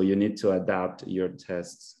 So you need to adapt your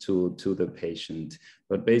tests to the patient.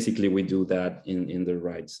 But basically, we do that in the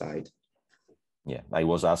right side. Yeah, I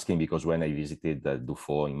was asking because when I visited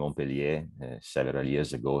Dufault in Montpellier several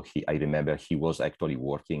years ago, I remember he was actually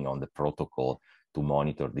working on the protocol to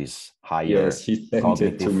monitor these higher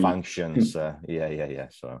cognitive functions. Yeah.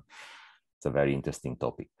 So it's a very interesting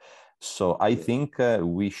topic. So I think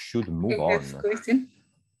we should move on. Question.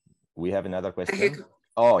 We have another question.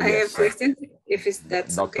 I have a question, if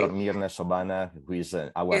that's Dr. okay. Mirna Sobana, who is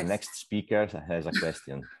our next speaker, has a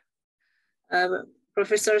question.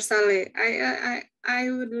 Professor Saleh,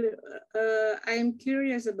 I'm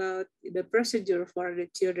curious about the procedure for the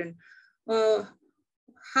children.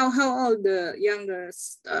 How old the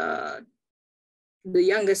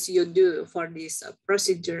youngest you do for this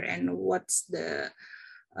procedure, and what's the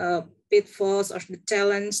pitfalls or the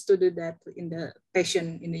challenge to do that in the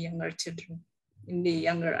patient, in the younger children, in the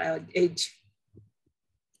younger age?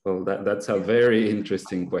 Well, that's a very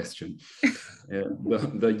interesting question.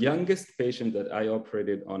 The youngest patient that I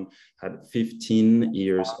operated on had 15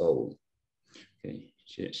 years old. Okay,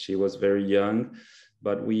 she was very young,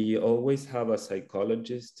 but we always have a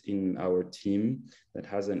psychologist in our team that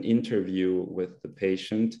has an interview with the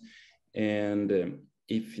patient. And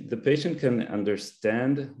if the patient can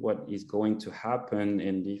understand what is going to happen,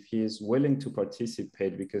 and if he is willing to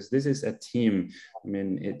participate, because this is a team, I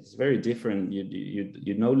mean, it's very different.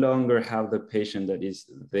 You no longer have the patient that is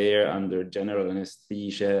there under general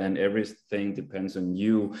anesthesia and everything depends on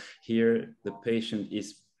you. Here, the patient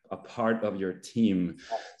is a part of your team.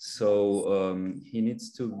 So he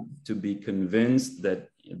needs to be convinced that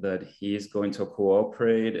he is going to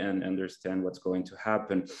cooperate and understand what's going to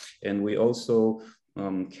happen. And we also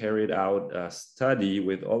carried out a study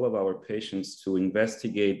with all of our patients to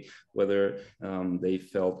investigate whether they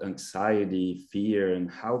felt anxiety, fear, and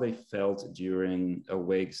how they felt during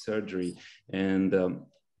awake surgery. And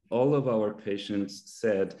all of our patients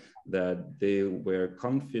said that they were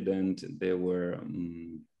confident, they were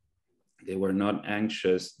not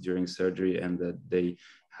anxious during surgery, and that they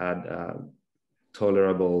had a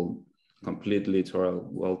tolerable, completely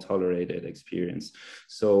well-tolerated experience.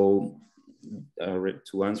 So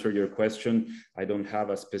to answer your question, I don't have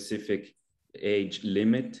a specific age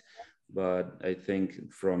limit, but I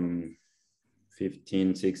think from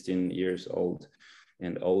 15, 16 years old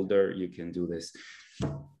and older, you can do this.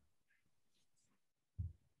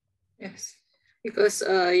 Yes, because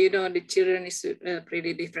the children is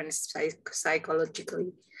pretty different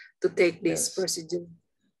psychologically to take this procedure.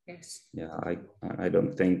 Yes. Yeah, I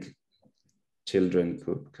don't think children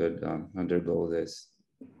could undergo this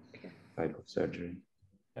type of surgery.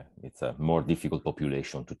 Yeah, it's a more difficult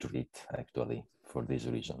population to treat, actually, for these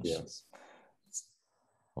reasons. Yes.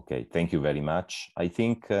 Okay, thank you very much. I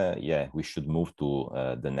think, we should move to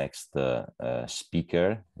the next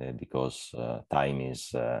speaker because time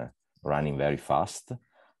is running very fast.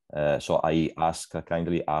 So I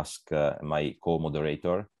kindly ask my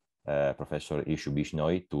co-moderator, Professor Ishu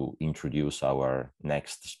Bishnoi, to introduce our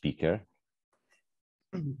next speaker.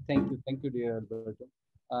 Thank you, dear Alberto.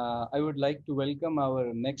 I would like to welcome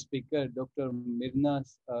our next speaker, Dr. Mirna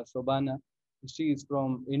Sobana. She is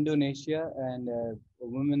from Indonesia and a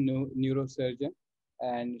woman neurosurgeon,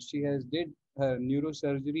 and she has did her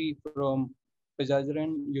neurosurgery from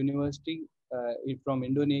Pejajaran University from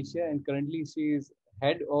Indonesia, and currently she is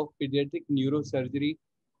head of pediatric neurosurgery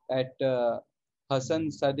at Hassan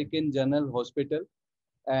Sadikin General Hospital,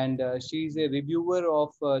 and she is a reviewer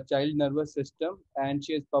of child nervous system, and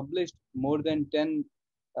she has published more than 10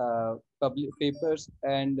 papers,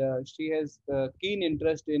 and she has keen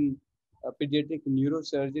interest in pediatric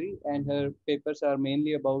neurosurgery, and her papers are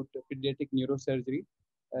mainly about pediatric neurosurgery.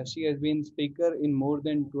 She has been speaker in more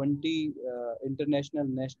than 20 international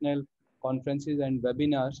national conferences and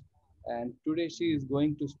webinars, and today she is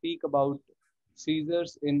going to speak about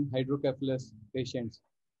seizures in hydrocephalus patients.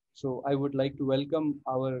 So I would like to welcome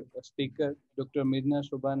our speaker, Dr. Mirna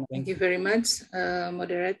Sobana. Thank you very much,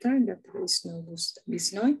 moderator, Dr.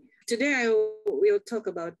 Bisnoy. Today I will talk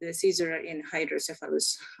about the seizure in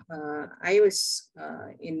hydrocephalus. I was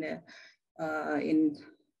in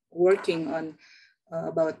working on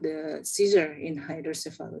about the seizure in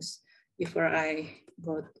hydrocephalus. Before I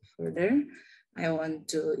go further, I want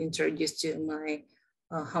to introduce you my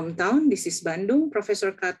hometown. This is Bandung.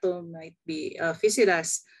 Professor Kato might be visit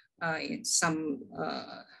us in some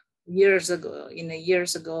years ago,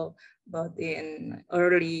 but in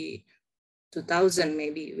early 2000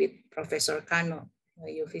 maybe with Professor Kano.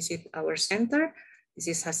 You visit our center. This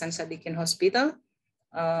is Hassan Sadikin Hospital.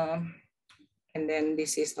 And then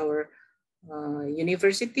this is our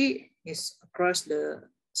university, is across the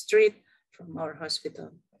street from our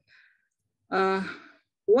hospital.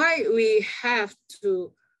 Why we have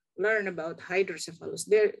to learn about hydrocephalus?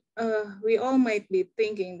 We all might be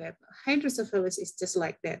thinking that hydrocephalus is just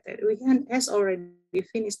like that. We has already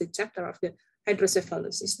finished the chapter of the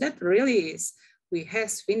hydrocephalus. Is that really is? We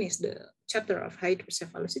has finished the chapter of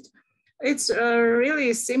hydrocephalus. It's a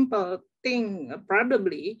really simple thing.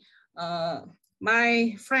 Probably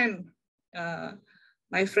my friend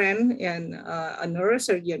and a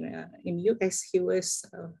neurosurgeon in US, he was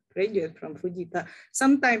a graduate from Fujita.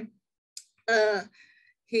 Sometimes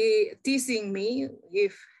he teasing me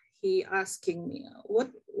if he asking me,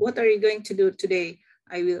 what are you going to do today?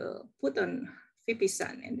 I will put on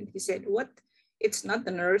Fipisan. And he said, what? It's not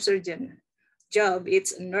a neurosurgeon job,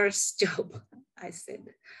 it's a nurse job. I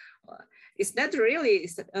said, is that really,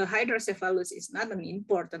 hydrocephalus is not an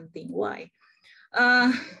important thing? Why?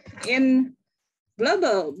 In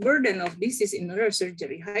global burden of disease in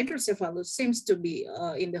neurosurgery, hydrocephalus seems to be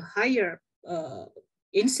in the higher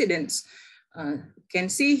incidence. Can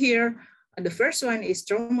see here, the first one is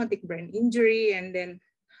traumatic brain injury, and then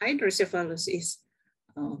hydrocephalus is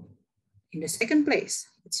in the second place.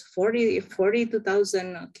 It's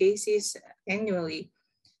 42,000 cases annually.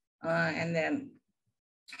 And then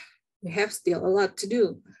we have still a lot to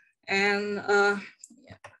do. And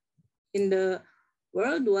in the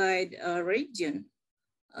worldwide region,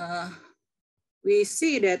 we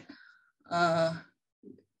see that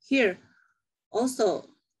here also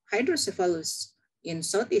hydrocephalus in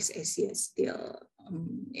Southeast Asia still,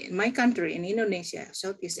 in my country, in Indonesia,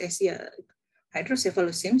 Southeast Asia,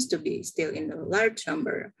 hydrocephalus seems to be still in a large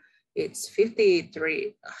number. It's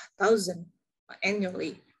 53,000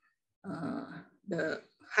 annually. The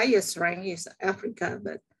highest rank is Africa,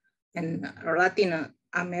 and Latin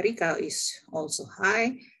America is also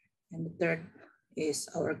high, and the third is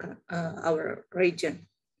our region.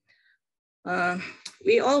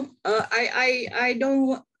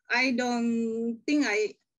 I don't think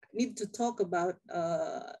I need to talk about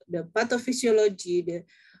the pathophysiology, the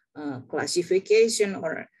classification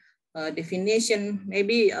or definition.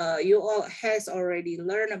 Maybe you all has already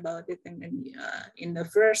learned about it in the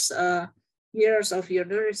first years of your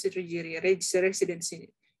neurosurgery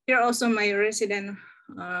residency. Here also my residents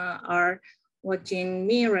are watching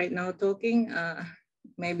me right now talking.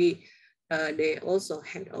 Maybe they also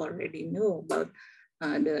had already knew about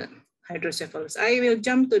the hydrocephalus. I will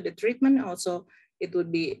jump to the treatment. Also, it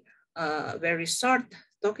would be very short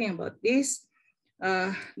talking about this.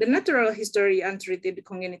 The natural history untreated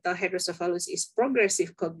congenital hydrocephalus is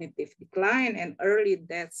progressive cognitive decline and early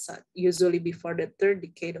death, usually before the third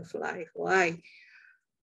decade of life. Why?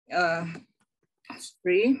 In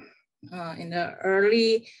the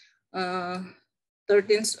early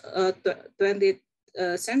 20th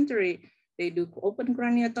century, they do open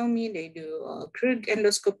craniotomy, they do crude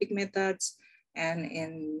endoscopic methods, and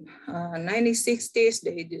in 1960s,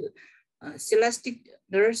 they do celastic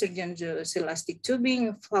neurosurgeons do celastic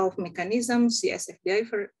tubing, valve mechanism, CSF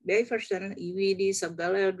diversion, EVD,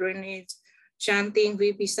 subgaleal drainage, shunting,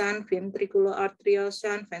 VP shunt, ventricular-arterial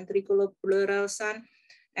shunt, ventricular-pleural shunt,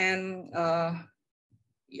 and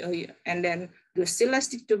then the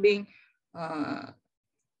elastic tubing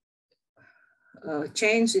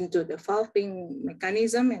change into the valving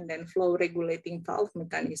mechanism, and then flow regulating valve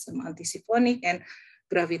mechanism, antisiphonic, and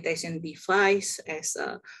gravitation device as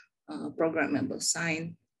a programmable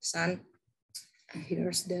shunt.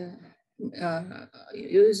 Here's the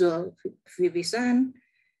usual VV shunt,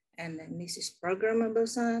 and then this is programmable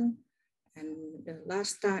shunt. And the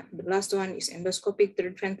last one is endoscopic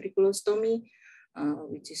third ventriculostomy,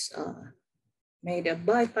 which is made a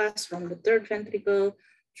bypass from the third ventricle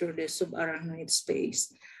through the subarachnoid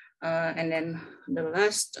space. And then the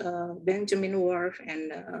last, Benjamin Wharf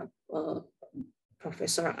and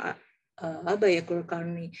Professor Abaya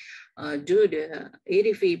Kulkarni do the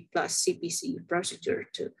ADV plus CPC procedure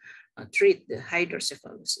to treat the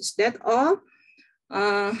hydrocephalus. Is that all?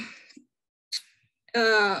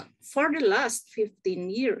 For the last 15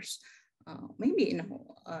 years, maybe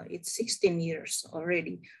it's 16 years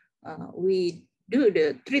already, we do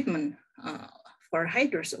the treatment for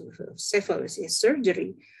hydrocephalus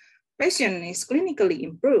surgery. Patient is clinically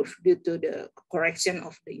improved due to the correction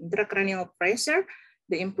of the intracranial pressure,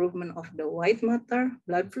 the improvement of the white matter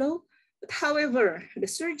blood flow. But however, the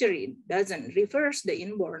surgery doesn't reverse the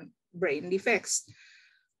inborn brain defects.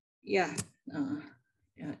 Yeah,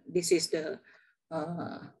 this is the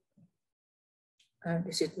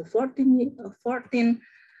 14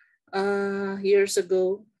 years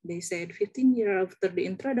ago. They said 15 years after the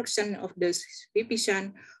introduction of the VP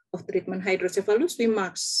shunt of treatment hydrocephalus, we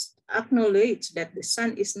must acknowledge that the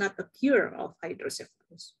shunt is not a cure of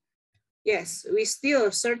hydrocephalus. Yes, we're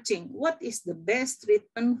still searching what is the best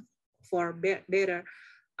treatment for better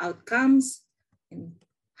outcomes in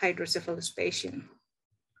hydrocephalus patient.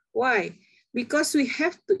 Why? Because we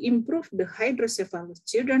have to improve the hydrocephalus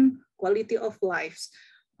children quality of lives,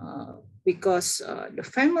 because the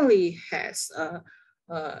family has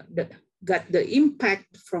got the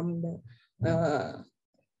impact from the,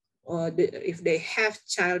 if they have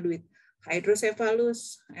child with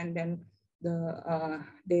hydrocephalus, and then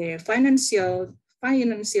the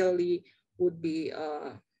financially would be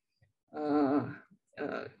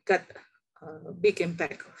got a big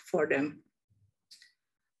impact for them.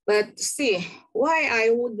 But see, why I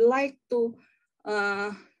would like to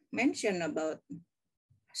mention about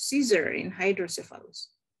seizure in hydrocephalus.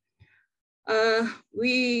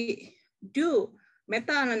 We do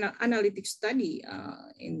meta-analytic study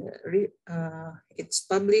it's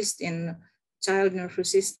published in Child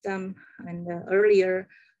Nervous System and earlier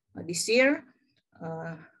this year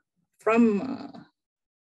from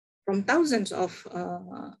thousands of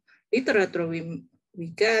literature we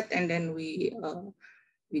get, and then we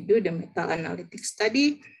do the meta-analytic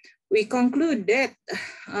study. We conclude that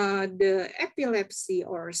the epilepsy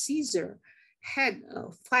or seizure had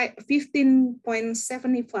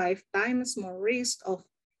 15.75 times more risk of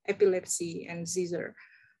epilepsy and seizure.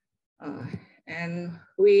 And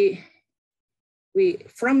we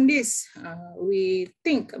from this, we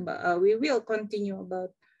think about, we will continue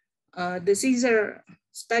about the seizure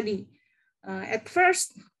study. At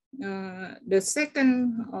first, the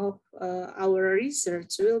second of our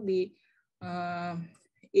research will be,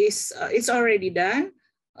 it's already done,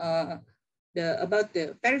 about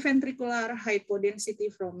the periventricular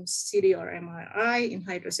hypodensity from CD or MRI in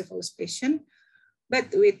hydrocephalus patient,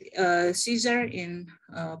 but with seizure in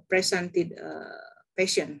presented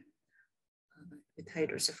patient with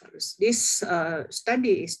hydrocephalus. This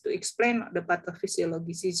study is to explain the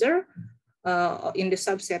pathophysiology seizure in the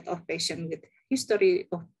subset of patient with history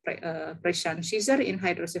of present seizure in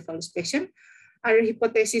hydrocephalus patient. Our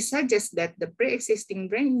hypothesis suggests that the pre-existing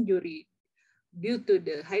brain injury due to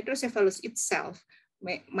the hydrocephalus itself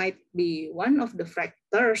might be one of the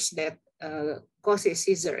factors that causes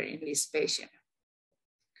seizure in this patient.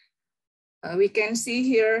 We can see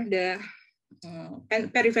here the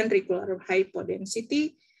periventricular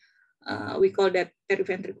hypodensity. We call that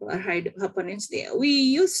periventricular hypodensity. We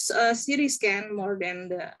use CT scan more than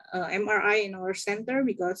the MRI in our center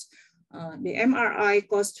because the MRI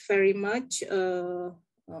costs very much,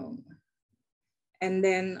 and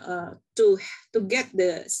then to get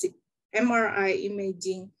the MRI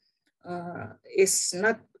imaging is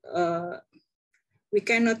not, we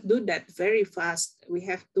cannot do that very fast. We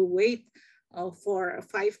have to wait for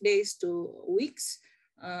 5 days to weeks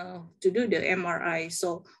to do the MRI.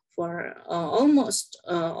 So for almost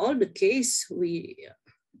all the case, we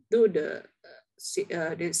do the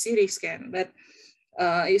CT scan. But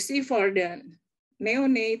you see, for the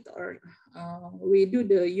neonate, or we do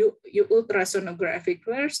the ultrasonographic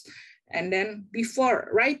first, And then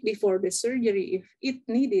right before the surgery, if it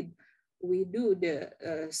needed, we do the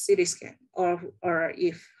CT scan, or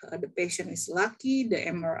if the patient is lucky, the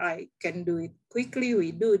MRI can do it quickly,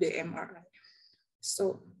 we do the MRI.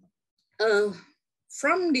 So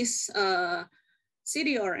from this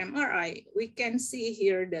CT or MRI, we can see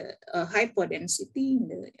here the hypodensity. In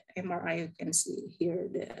the MRI, you can see here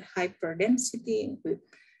the hyperdensity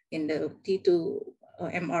in the T2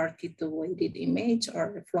 MR T2 weighted image,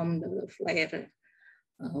 or from the flare,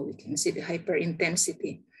 we can see the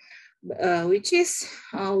hyperintensity, which is,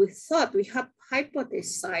 we have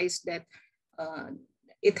hypothesized that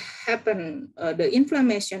it happened, the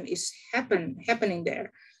inflammation is happening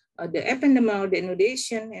there. The ependymal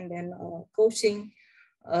denudation, and then causing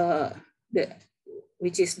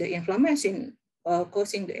which is the inflammation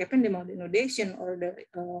causing the ependymal denudation, or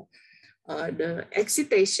the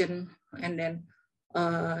excitation, and then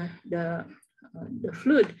the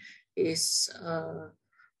fluid is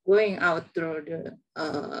going out through the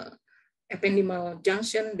ependymal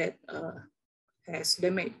junction that has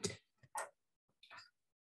damaged.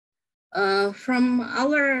 From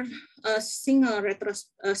our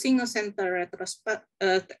single center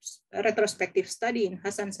retrospective study in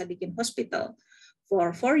Hasan Sadikin Hospital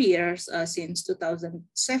for 4 years, since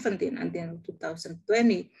 2017 until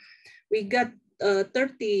 2020, we got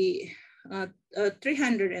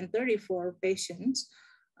 334 patients.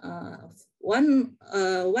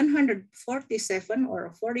 147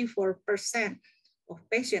 or 44% of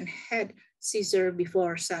patients had seizure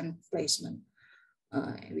before sun placement.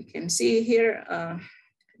 We can see here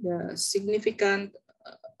the significant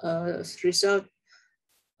result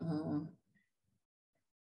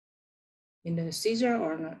in the seizure,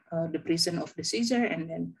 or the presence of the seizure, and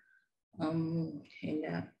then in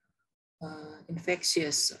the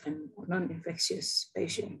infectious and non-infectious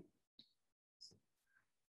patient.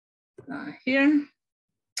 Here,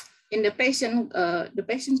 in the patient's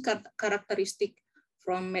characteristic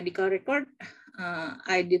from medical record,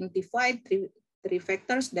 identified three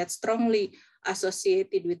factors that strongly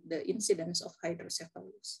associated with the incidence of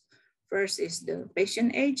hydrocephalus. First is the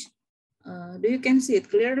patient age. Do you can see it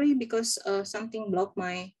clearly, because something blocked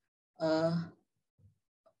my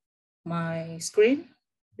my screen?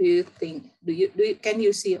 Do you think? Can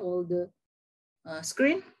you see all the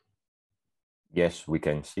screen? Yes, we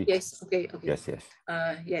can see. Yes. Okay. Yes.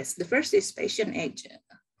 Yes. The first is patient age,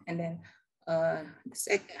 and then the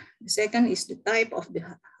second is the type of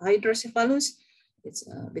the hydrocephalus. It's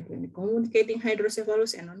between the communicating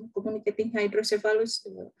hydrocephalus and non-communicating hydrocephalus.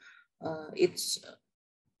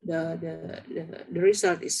 The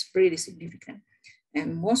result is pretty significant,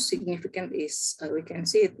 and most significant is we can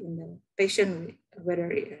see it in the patient,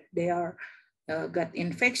 whether they are got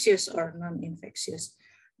infectious or non-infectious.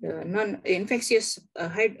 The non-infectious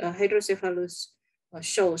hydrocephalus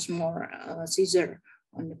shows more seizure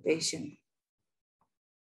on the patient.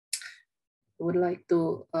 I would like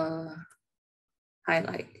to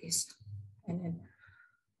highlight this, and then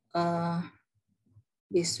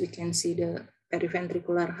this we can see the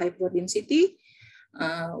periventricular hypodensity.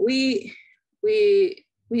 We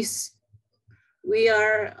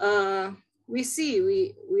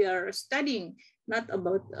are studying not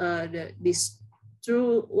about this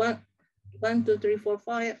through 1, 2, 3, 4,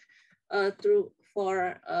 5 through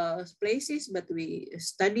 4 places, but we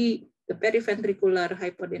study the periventricular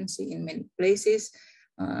hypodensity in many places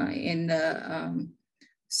in the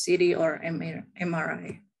CT or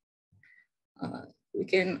MRI.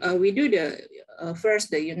 We do the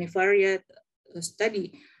first the univariate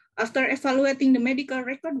study. After evaluating the medical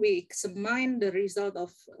record, we examine the result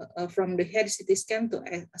of from the head CT scan to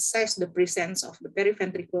assess the presence of the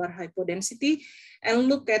periventricular hypodensity and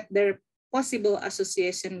look at their possible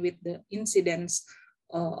association with the incidence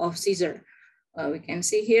of seizure. We can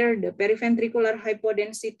see here the periventricular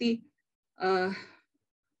hypodensity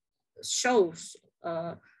shows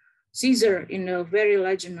seizure in a very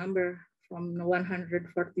large number from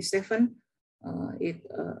 147.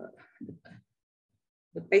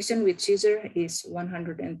 The patient with seizure is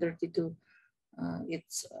 132.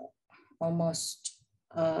 It's almost,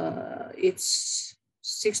 it's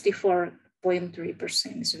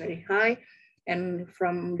 64.3%. It's very high. And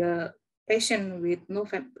from the patient with no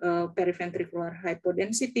periventricular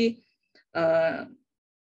hypodensity,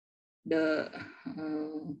 the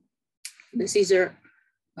seizure,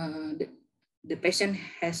 the patient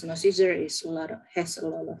has no seizure has a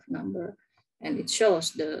lot of number, and it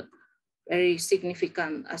shows the very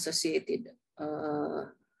significant associated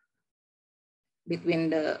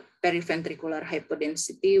between the periventricular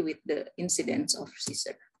hypodensity with the incidence of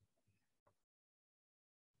seizure.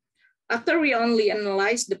 After we only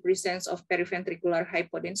analyze the presence of periventricular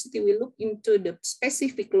hypodensity, we look into the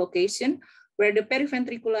specific location where the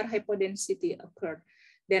periventricular hypodensity occurred,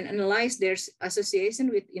 then analyze their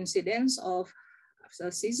association with incidence of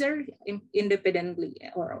seizure independently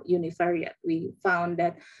or univariate. We found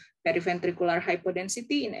that periventricular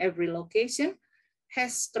hypodensity in every location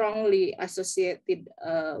has strongly associated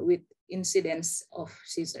with incidence of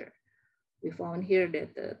seizure. We found here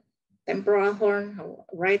that the temporal horn,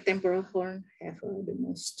 right temporal horn, have the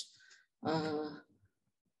most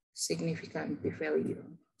significant p-value.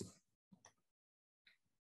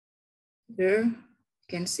 Here you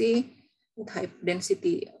can see the high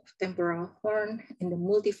density of temporal horn in the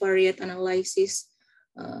multivariate analysis.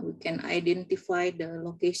 We can identify the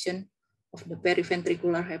location of the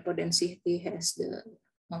periventricular hypodensity has the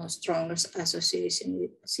strongest association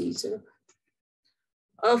with seizure.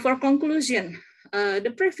 For conclusion,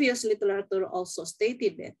 the previous literature also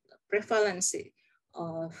stated that the prevalence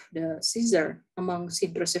of the seizure among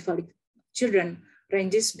hydrocephalic children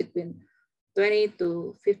ranges between 20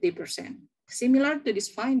 to 50%. Similar to this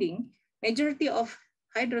finding, majority of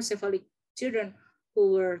hydrocephalic children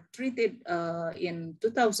who were treated in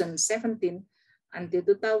 2017 until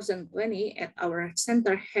 2020 at our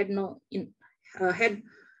center had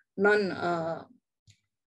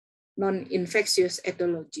non-infectious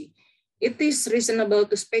etiology. It is reasonable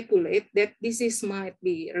to speculate that disease might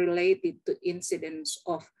be related to incidence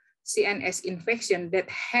of CNS infection that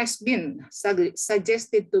has been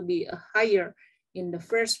suggested to be higher in the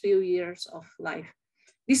first few years of life.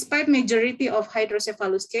 Despite majority of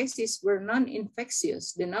hydrocephalus cases were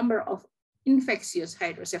non-infectious, the number of infectious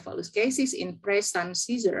hydrocephalus cases in present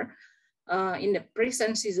seizure in the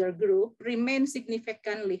present seizure group remain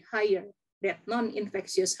significantly higher than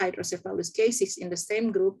non-infectious hydrocephalus cases in the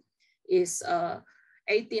same group is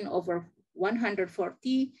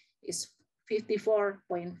 18/140 is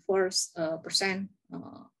 54.4%.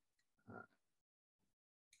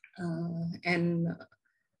 And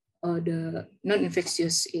the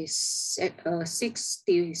non-infectious is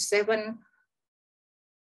 67.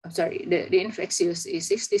 I'm sorry, the infectious is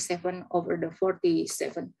 67 over the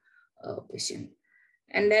 47 patient.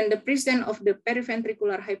 And then the presence of the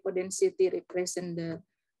periventricular hypodensity represent the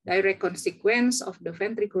direct consequence of the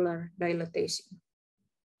ventricular dilatation.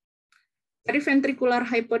 Periventricular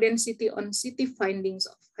hypodensity on CT findings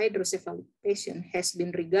of hydrocephalic patient has been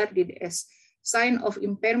regarded as sign of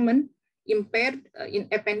impaired in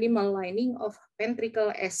ependymal lining of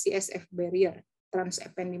ventricle as CSF barrier,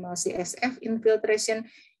 transependymal CSF infiltration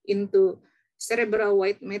into cerebral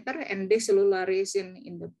white matter and decellularization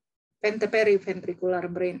in the periventricular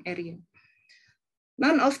brain area.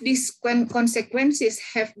 None of these consequences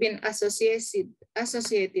have been associated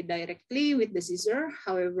directly with the seizure.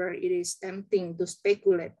 However, it is tempting to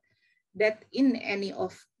speculate that in any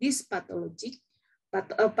of these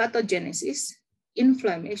pathogenesis,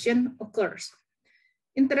 inflammation occurs.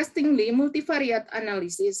 Interestingly, multivariate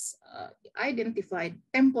analysis identified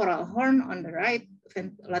temporal horn on the right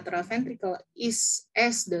lateral ventricle is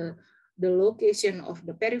as the location of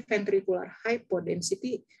the periventricular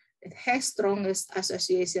hypodensity that has strongest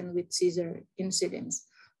association with seizure incidence,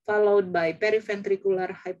 followed by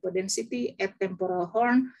periventricular hypodensity at temporal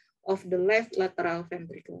horn of the left lateral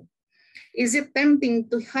ventricle. Is it tempting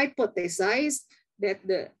to hypothesize that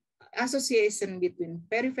the association between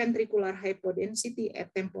periventricular hypodensity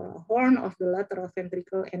at temporal horn of the lateral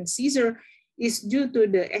ventricle and seizure is due to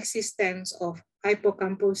the existence of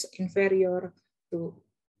hippocampus inferior to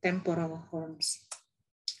temporal horns?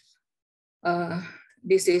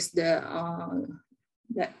 This is the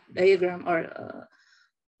diagram or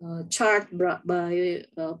chart brought by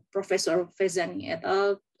Professor Fezani et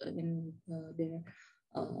al. In their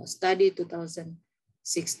study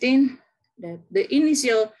 2016, that the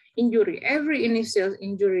initial injury, every initial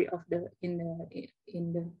injury of in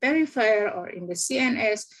the periphery or in the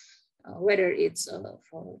CNS, whether it's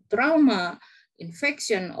for trauma,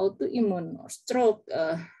 infection, autoimmune, or stroke,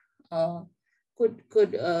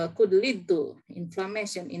 could lead to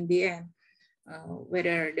inflammation in the end,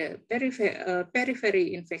 whether the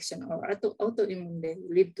periphery infection or autoimmune, they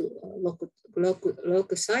lead to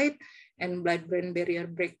leukocyte and blood-brain barrier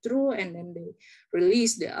breakthrough, and then they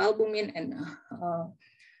release the albumin and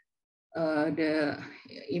the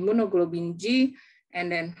immunoglobulin G,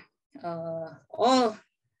 and then all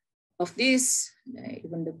of this,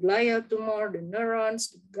 even the glial tumor, the neurons,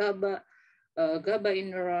 the GABA in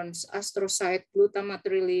neurons, astrocyte, glutamate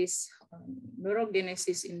release,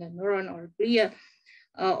 neurogenesis in the neuron or glia,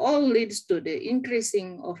 all leads to the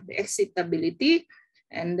increasing of the excitability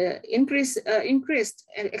And the increased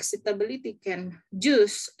excitability can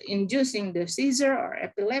inducing the seizure or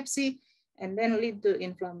epilepsy, and then lead to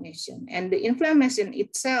inflammation. And the inflammation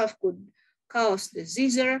itself could cause the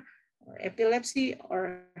seizure or epilepsy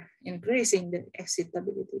or increasing the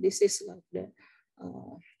excitability. This is like the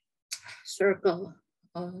circle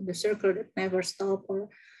that never stops, or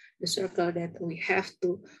the circle that we have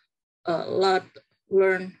to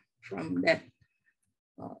learn from that.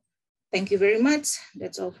 Thank you very much.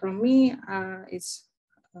 That's all from me. It's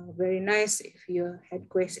very nice if you had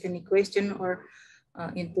any question or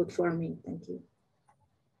input for me. Thank you.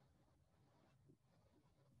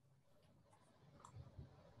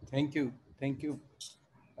 Thank you. Thank you,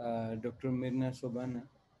 Dr. Mirna Sobana.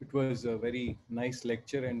 It was a very nice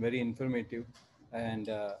lecture and very informative. And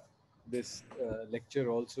this lecture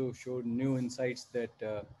also showed new insights that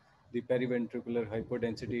the periventricular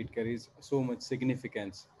hypodensity, it carries so much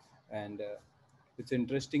significance. And it's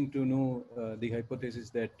interesting to know the hypothesis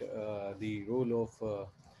that the role of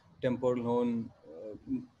temporal horn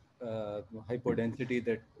hypodensity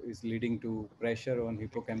that is leading to pressure on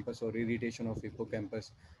hippocampus or irritation of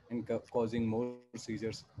hippocampus and causing more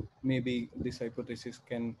seizures. Maybe this hypothesis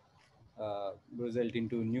can result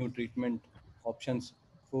into new treatment options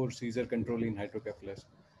for seizure control in hydrocephalus.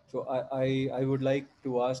 So I would like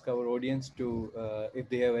to ask our audience to, if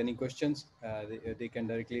they have any questions, they can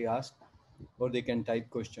directly ask, or they can type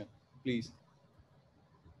question, please.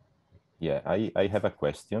 Yeah, I have a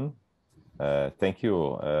question. Thank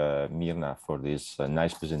you, Mirna, for this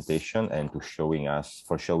nice presentation and for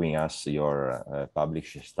showing us your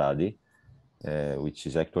published study, which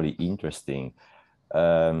is actually interesting.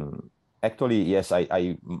 Actually, yes,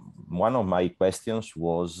 one of my questions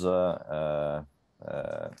was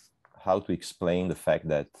how to explain the fact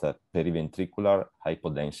that periventricular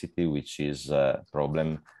hypodensity, which is a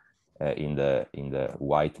problem in the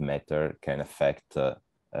white matter, can affect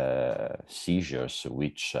seizures,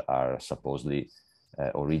 which are supposedly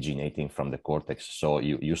originating from the cortex. So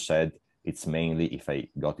you said it's mainly, if I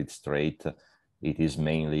got it straight, it is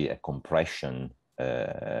mainly a compression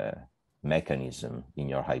mechanism in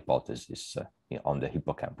your hypothesis on the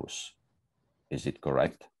hippocampus. Is it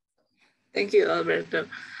correct? Thank you, Alberto.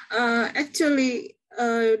 Actually,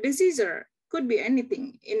 the seizure could be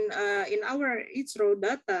anything. In our ISRO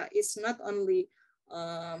data, it's not only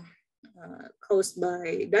caused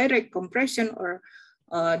by direct compression or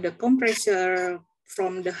the compressor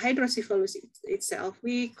from the hydrocephalus itself.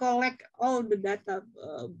 We collect all the data,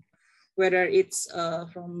 whether it's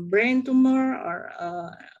from brain tumor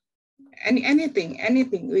or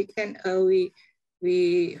anything. We can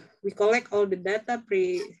we collect all the data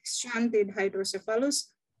pre-shunted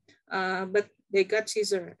hydrocephalus, but they got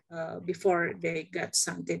seizure before they got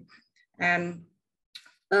shunted, and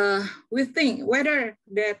we think whether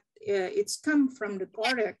that it's come from the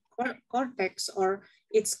cortex or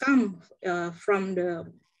it's come from the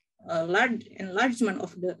large enlargement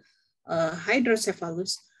of the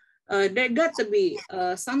hydrocephalus. There got to be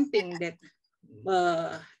something that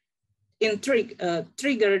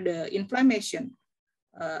trigger the inflammation.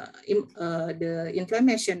 The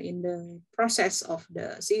inflammation in the process of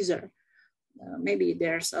the seizure. Maybe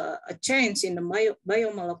there's a change in the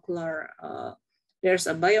biomolecular. There's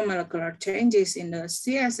a biomolecular changes in the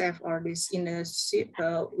CSF, or this in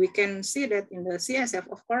the we can see that in the CSF,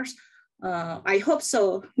 of course. I hope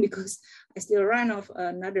so, because I still run of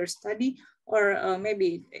another study, or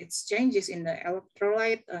maybe it's changes in the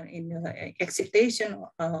electrolyte, in the excitation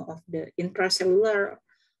of the intracellular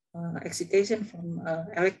excitation from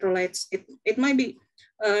electrolytes. It might be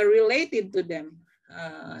related to them,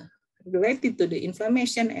 related to the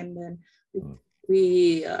inflammation, and then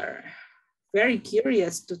we are very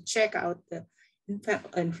curious to check out the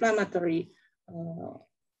inflammatory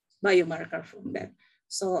biomarker from that.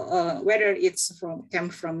 So whether it's came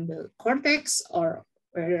from the cortex, or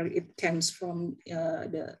whether it comes from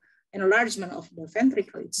the enlargement of the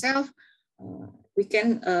ventricle itself, we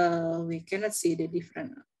cannot see the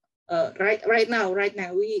different. Right now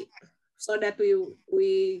we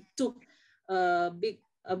took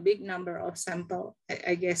a big number of sample.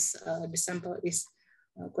 I guess the sample is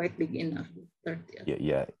quite big enough. 30.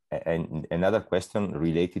 Yeah. And another question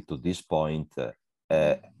related to this point: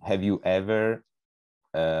 have you ever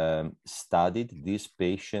studied these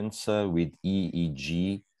patients with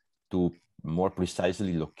EEG to more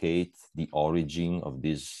precisely locate the origin of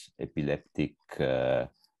this epileptic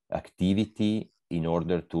activity, in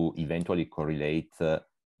order to eventually correlate the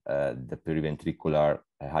periventricular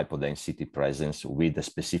hypodensity presence with a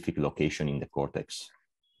specific location in the cortex?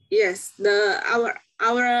 Yes,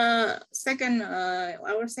 our second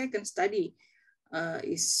study,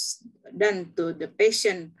 is done to the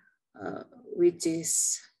patient, which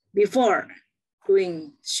is before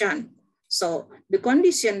doing shunt. So the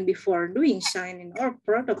condition before doing shunt in our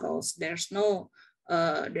protocols, there's no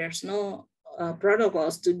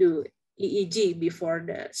protocols to do EEG before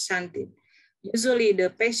the shunting. Usually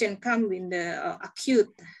the patient come in the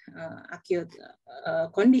acute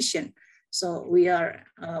condition. So we are,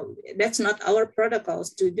 that's not our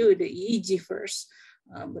protocols to do the EEG first,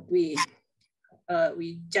 but we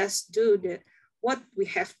just do what we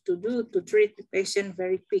have to do to treat the patient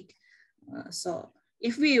very quick. So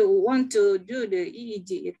if we want to do the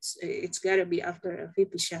EEG, it's gotta be after a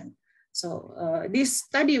VP shunt. So this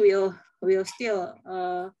study will still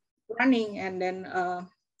running, and then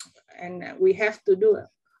and we have to do a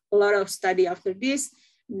lot of study after this.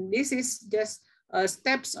 This is just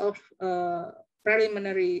steps of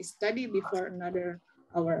preliminary study before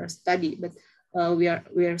our study, but we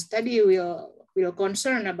study will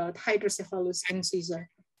concern about hydrocephalus and seizure.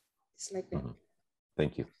 It's like that.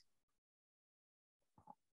 Thank you.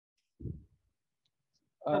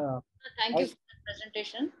 Thank you for the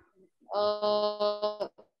presentation.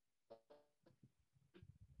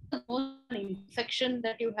 Infection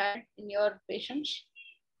that you had in your patients,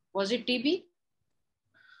 was it TB?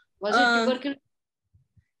 Was it tuberculosis?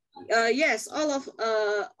 Yes,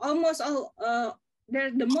 almost all.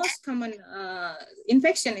 The most common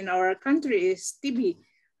infection in our country is TB.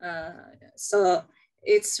 So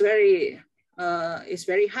it's very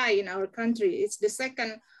high in our country. It's the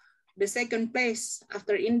second place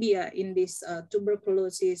after India in this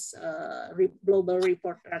tuberculosis global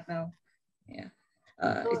report right now. Yeah.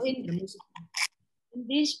 So in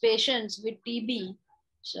these patients with TB,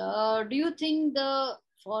 so do you think the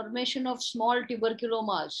formation of small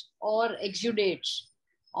tuberculomas or exudates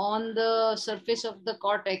on the surface of the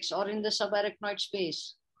cortex or in the subarachnoid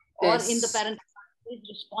space or in the parenchyma is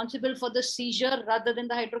responsible for the seizure rather than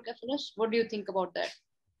the hydrocephalus? What do you think about that?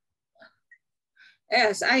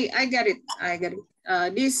 Yes, I get it.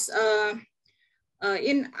 This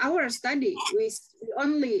in our study,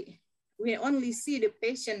 we only see the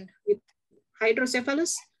patient with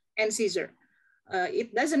hydrocephalus and seizure.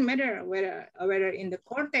 It doesn't matter whether in the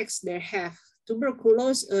cortex they have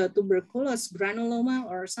tuberculous granuloma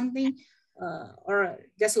or something, or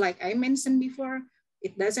just like I mentioned before,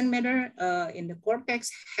 it doesn't matter in the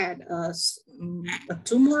cortex had a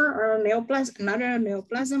tumor or another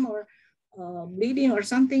neoplasm or bleeding or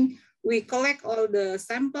something. We collect all the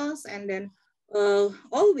samples, and then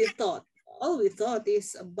all we thought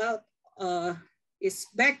is about is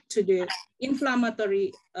back to the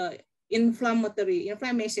inflammation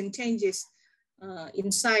changes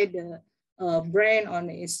inside the brain on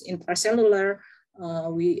its intracellular.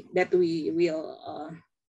 We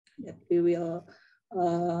will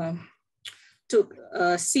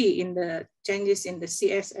see in the changes in the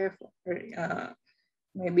CSF, or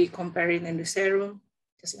maybe comparing in the serum,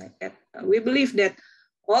 just like that. We believe that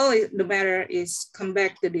all the matter is come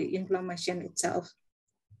back to the inflammation itself.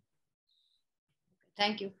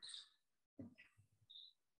 Thank you.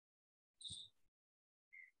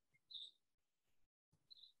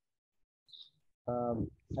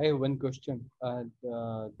 I have one question.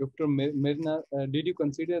 Dr. Mirna, did you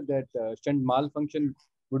consider that shunt malfunction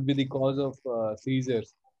would be the cause of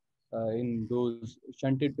seizures in those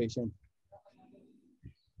shunted patients?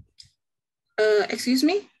 Excuse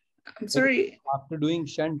me? I'm sorry. After doing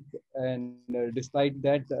shunt, and despite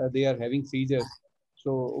that they are having seizures,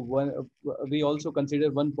 so we also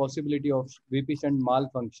consider one possibility of VP shunt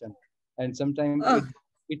malfunction, and sometimes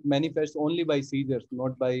it manifests only by seizures,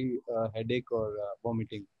 not by headache or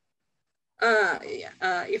vomiting.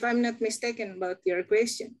 If I'm not mistaken about your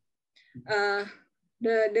question,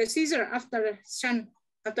 the seizure after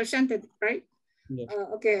shunted, right? Yes.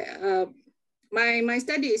 Okay. My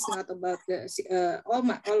study is not about the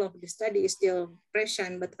all of the study is still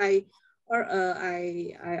pre-shunt, but I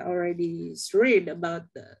already read about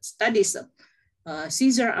the studies of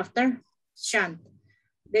seizure after shunt.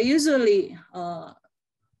 They usually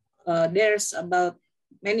there's about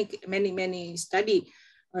many study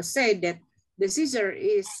say that the seizure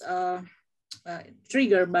is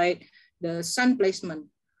triggered by the sun placement,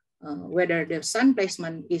 whether the sun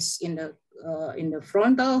placement is in the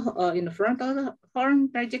frontal horn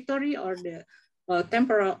trajectory or the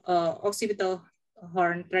temporal occipital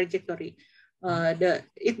horn trajectory.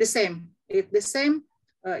 It's the same. It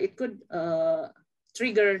could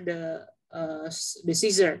trigger the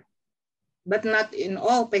seizure, but not in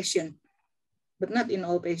all patients. But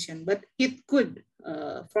it could,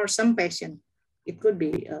 for some patient, it could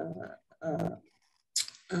be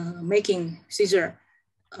making seizure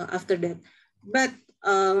after that. But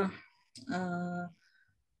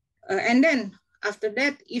and then after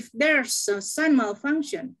that, if there's a sun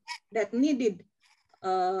malfunction that needed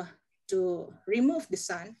to remove the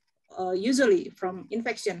sun, usually from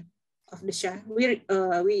infection of the sun, we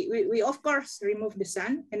of course remove the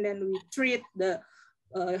sun, and then we treat the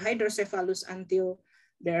hydrocephalus until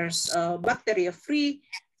there's bacteria free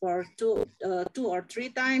for two or three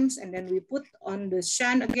times, and then we put on the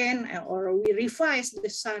sun again, or we revise the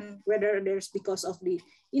sun, whether there's because of the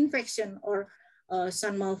infection or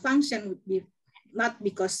sun malfunction would be not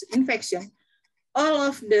because infection. All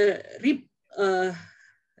of the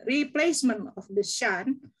replacement of the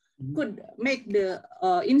sun could make the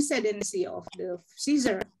incidency of the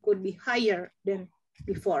seizure could be higher than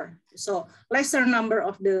before. So lesser number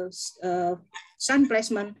of the sun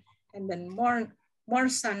placement, and then more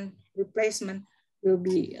sun replacement will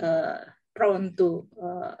be prone to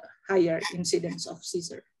higher incidence of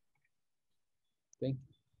seizure. Thank you.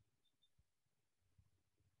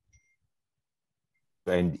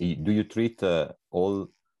 And do you treat all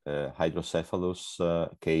hydrocephalus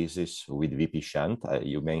cases with VP shunt?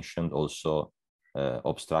 You mentioned also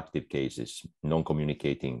obstructive cases,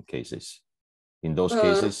 non-communicating cases. In those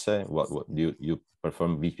cases, what do you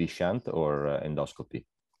perform VP shunt or endoscopy?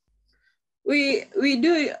 We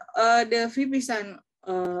do the VP shunt.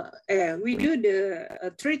 We do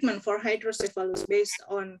the treatment for hydrocephalus based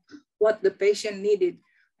on what the patient needed,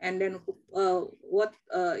 and then what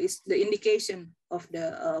is the indication of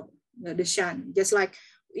the shunt. Just like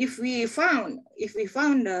if we found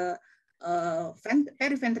the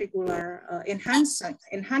periventricular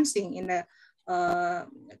enhancing in the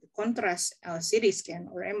contrast CT scan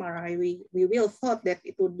or MRI, we will thought that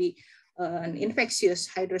it would be an infectious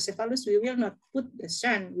hydrocephalus. We will not put the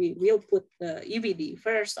shunt. We will put the EVD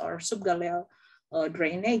first, or subgaleal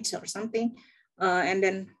drainage or something, and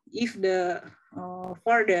then if the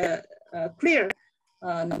for the clear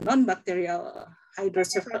non-bacterial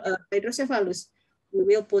hydrocephalus, we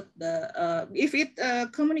will put the if it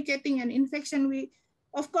communicating an infection, we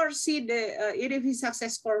of course see the EDV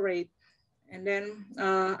success score rate, and then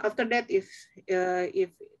after that, if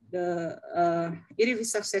the EDV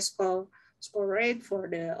success score rate for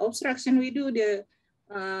the obstruction, we do the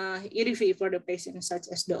EDV for the patient, such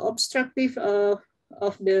as the obstructive of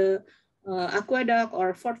the aqueduct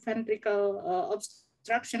or fourth ventricle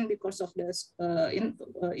obstruction because of the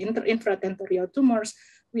infratentorial tumors.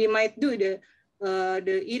 We might do the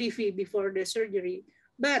EDV before the surgery.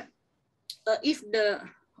 But if the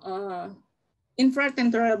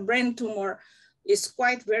infratentorial brain tumor is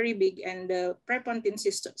quite very big and the prepontine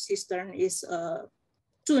cistern is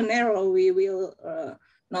too narrow, we will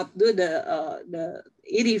not do the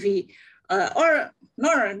EDV or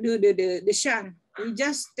nor do the shunt. We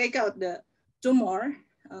just take out the tumor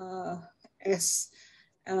as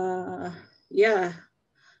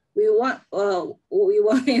we want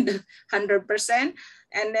it 100%,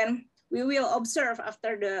 and then we will observe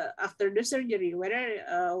after the surgery whether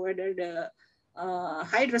the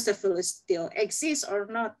hydrocephalus still exists or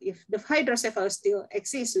not. If the hydrocephalus still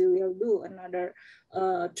exists, we will do another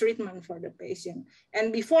treatment for the patient.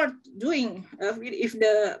 And before doing, if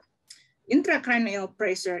the intracranial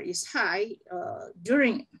pressure is high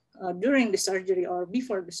during the surgery or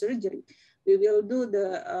before the surgery, we will do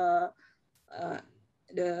the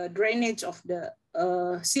drainage of the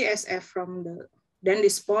CSF from the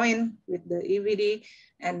dentist point with the EVD,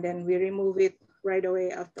 and then we remove it right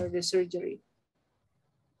away after the surgery.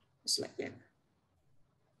 Just like that.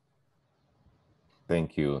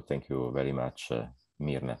 Thank you very much,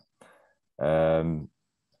 Mirna.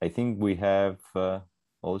 I think we have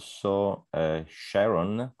also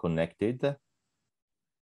Sharon connected.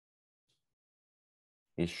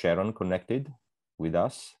 Is Sharon connected with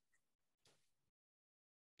us?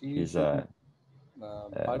 She's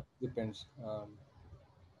participants.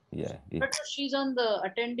 Yeah. She's on the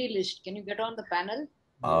attendee list. Can you get on the panel?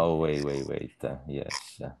 Oh, wait.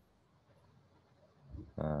 Yes.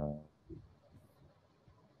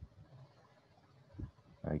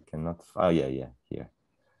 I cannot. Oh, yeah, here.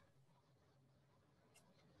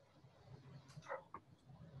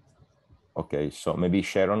 Okay, so maybe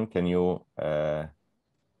Sharon, can you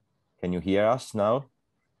hear us now?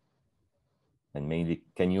 And mainly,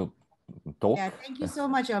 can you talk? Yeah, thank you so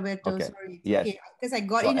much, Alberto. Okay. Sorry. Yes. Okay, because I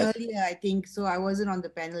got in earlier, I think, so I wasn't on the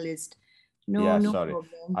panel list. No sorry.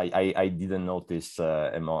 problem. I didn't notice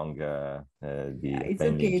among the it's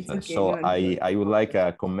okay. So I would like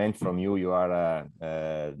a comment from you. You are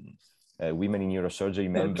a Women in Neurosurgery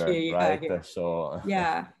member, right? Yeah. So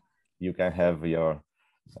yeah, you can have your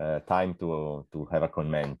time to have a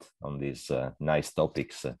comment on these nice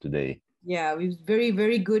topics today. Yeah, it was very,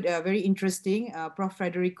 very good, very interesting. Prof.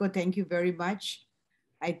 Federico, thank you very much.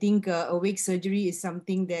 I think awake surgery is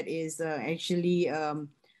something that is actually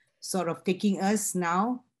sort of taking us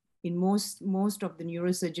now. In most of the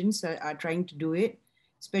neurosurgeons are trying to do it,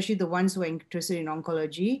 especially the ones who are interested in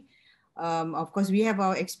oncology. Of course, we have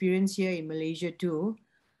our experience here in Malaysia too.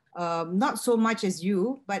 Not so much as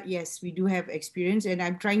you, but yes, we do have experience, and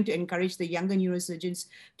I'm trying to encourage the younger neurosurgeons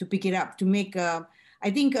to pick it up, to make,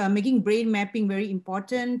 I think making brain mapping very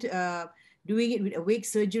important, doing it with awake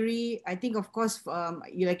surgery. I think, of course,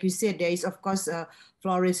 like you said, there is, of course,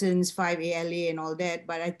 fluorescence, 5-ALA and all that,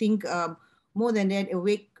 but I think more than that,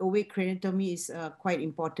 awake craniotomy is quite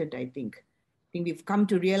important, I think. I think we've come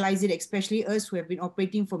to realize it, especially us who have been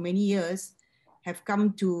operating for many years, have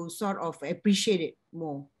come to sort of appreciate it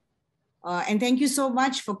more. And thank you so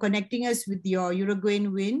much for connecting us with your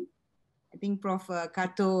Uruguayan win. I think Prof.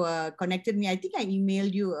 Kato connected me. I think I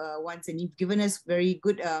emailed you once, and you've given us very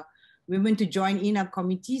good women to join in our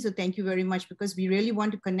committee. So thank you very much, because we really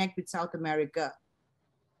want to connect with South America.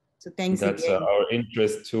 So thanks That's again. Our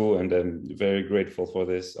interest too, and I'm very grateful for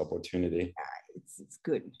this opportunity. It's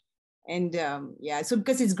good. And yeah, so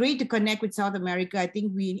because it's great to connect with South America. I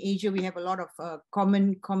think we in Asia, we have a lot of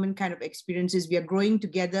common kind of experiences. We are growing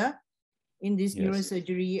together in this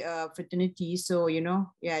neurosurgery fraternity. So, you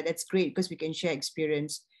know, yeah, that's great because we can share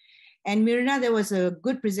experience. And Mirna, there was a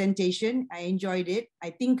good presentation. I enjoyed it.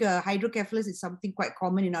 I think hydrocephalus is something quite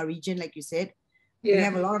common in our region, like you said. Yeah. We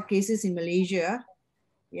have a lot of cases in Malaysia.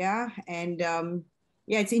 Yeah, and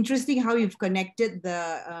yeah, it's interesting how you've connected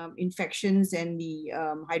the infections and the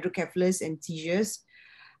hydrocephalus and seizures.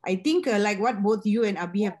 I think like what both you and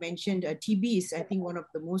Abi have mentioned, TB is, I think, one of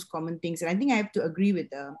the most common things. And I think I have to agree with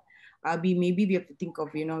Abi. Maybe we have to think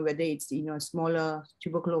of, you know, whether it's, you know, smaller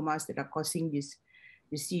tuberculomas that are causing these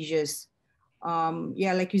seizures.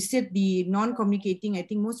 Yeah, like you said, the non-communicating, I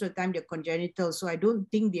think most of the time they're congenital. So I don't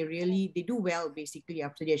think they do well basically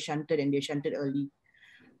after they're shunted, and they're shunted early.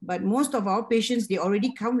 But most of our patients, they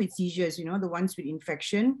already come with seizures, you know, the ones with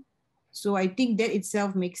infection. So I think that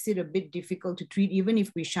itself makes it a bit difficult to treat, even if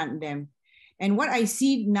we shunt them. And what I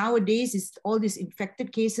see nowadays is all these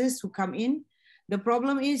infected cases who come in. The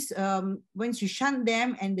problem is once you shunt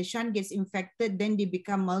them and the shunt gets infected, then they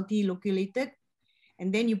become multi-loculated.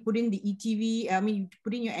 And then you put in the ETV, you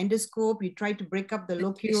put in your endoscope, you try to break up the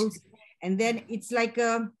locules. And then it's like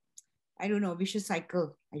a, I don't know, vicious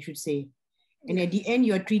cycle, I should say. And at the end,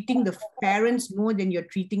 you're treating the parents more than you're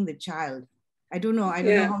treating the child. I don't know. I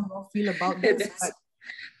don't know how you all feel about this.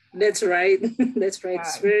 That's right. That's right.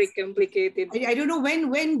 It's very complicated. I don't know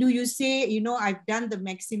when do you say, you know, I've done the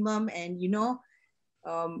maximum, and you know,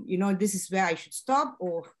 this is where I should stop,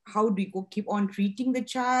 or how do you go keep on treating the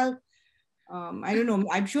child? I don't know.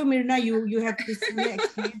 I'm sure, Mirna, you have this similar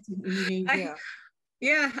experience in Indonesia.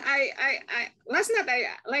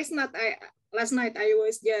 Last night I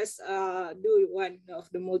was just do one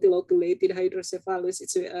of the multiloculated hydrocephalus.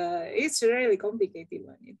 It's a really complicated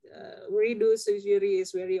one. We do surgery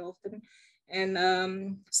is very often,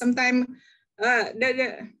 and sometimes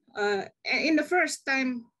in the first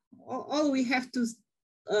time, all we have to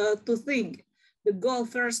think. The goal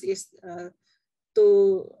first is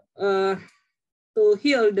to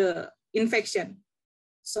heal the infection,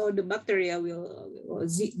 so the bacteria will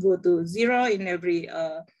go to zero in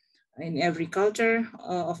every culture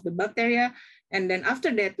of the bacteria. And then after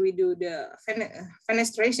that, we do the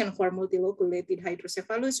fenestration for multiloculated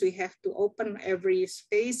hydrocephalus. We have to open every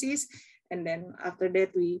spaces. And then after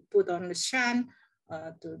that, we put on the shunt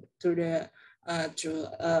to the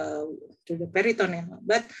peritoneum.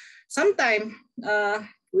 But sometimes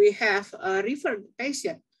we have a referred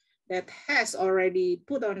patient that has already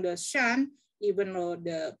put on the shunt, even though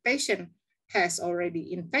the patient has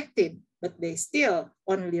already infected, but they still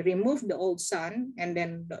only remove the old shunt, and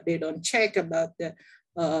then they don't check about the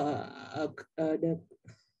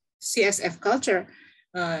CSF culture.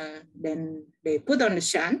 Then they put on the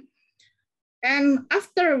shunt. And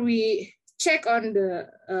after we check on the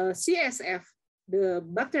CSF, the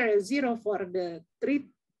bacteria zero for the 2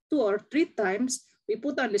 or 3 times, we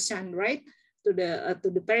put on the shunt, right, to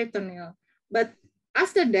the peritoneal. But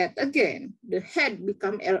after that, again, the head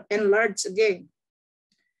become enlarged again.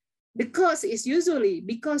 The cause is usually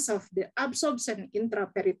because of the absorption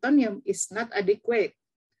intraperitoneum is not adequate.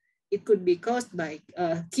 It could be caused by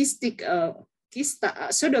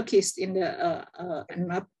pseudocyst in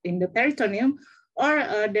the peritoneum, or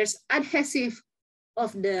there's adhesive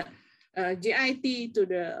of the GIT to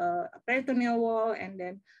the peritoneal wall, and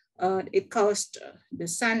then it caused the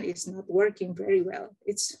shunt is not working very well.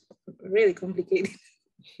 It's really complicated.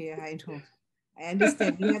 Yeah, I know. I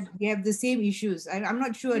understand. We have the same issues. I'm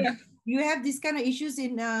not sure. Yeah. Do you have these kind of issues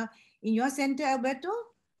in your center, Alberto?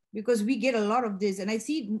 Because we get a lot of this, and I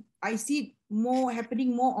see it more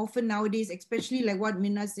happening more often nowadays, especially like what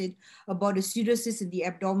Minna said about the cirrhosis in the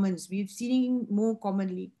abdomens. We've seen it more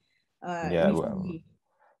commonly. Yeah, well,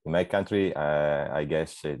 in my country, I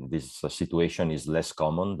guess this situation is less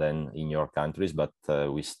common than in your countries, but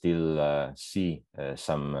we still see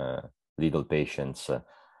some little patients,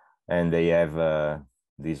 and they have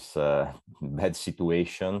these bad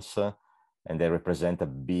situations, and they represent a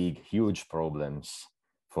huge problems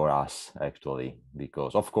for us, actually,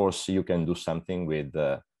 because of course you can do something with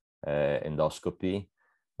endoscopy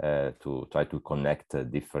to try to connect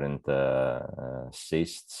different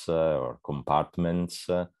cysts or compartments,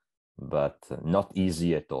 but not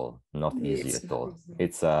easy at all. Not easy at all.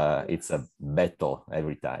 It's a battle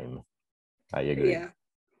every time. I agree. Yeah.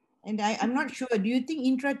 And I'm not sure. Do you think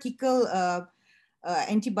intrathecal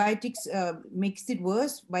antibiotics makes it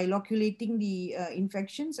worse by loculating the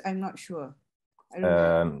infections? I'm not sure.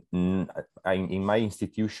 In my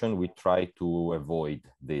institution, we try to avoid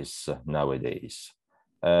this nowadays.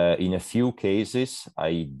 In a few cases,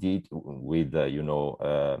 I did with,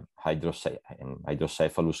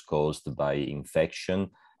 hydrocephalus caused by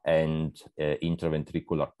infection and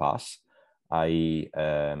intraventricular pus. I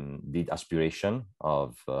did aspiration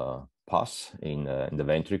of pus in the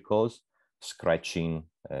ventricles, scratching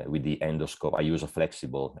with the endoscope. I use a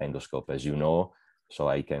flexible endoscope, as you know, so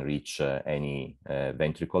I can reach any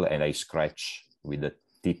ventricle, and I scratch with the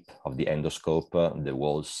tip of the endoscope the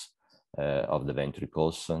walls of the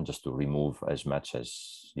ventricles, just to remove as much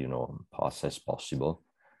as pus as possible.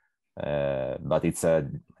 But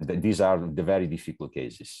these are the very difficult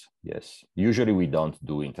cases. Yes, usually we don't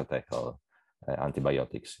do intrathecal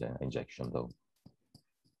antibiotics injection though.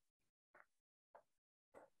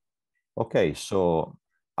 Okay, so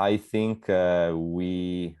I think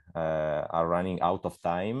we are running out of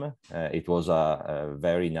time. It was a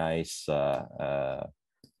very nice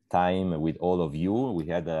time with all of you. We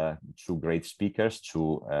had two great speakers,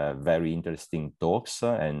 two very interesting talks,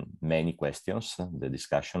 and many questions. The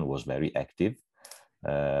discussion was very active.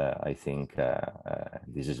 I think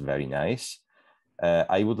this is very nice.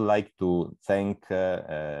 I would like to thank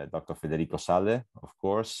Dr. Federico Sale, of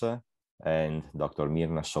course, and Dr.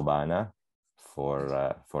 Mirna Sobana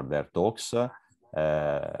for their talks.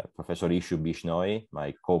 Professor Ishu Bishnoi,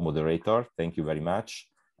 my co-moderator, thank you very much.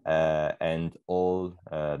 And all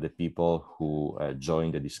the people who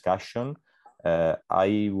joined the discussion.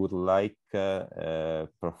 I would like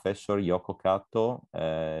Professor Yoko Kato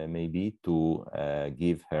maybe to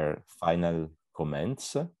give her final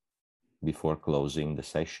comments before closing the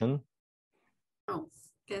session. Oh,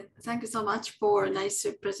 okay. Thank you so much for a nice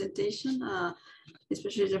presentation,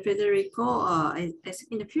 especially Federico. I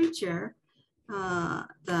think in the future,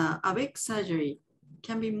 the awake surgery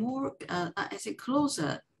can be more, I think,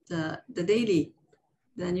 closer the daily,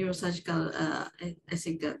 the neurosurgical, I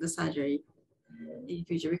think the surgery in the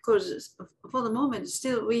future, because for the moment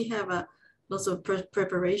still we have lots of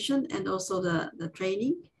preparation and also the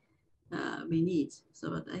training we need.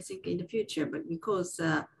 So I think in the future, but because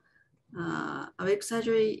awake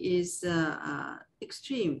surgery is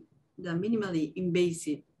extreme, the minimally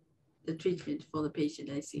invasive the treatment for the patient,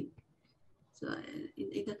 I think. So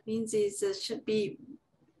that means it should be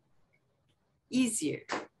easier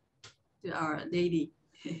to our daily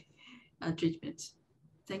treatment.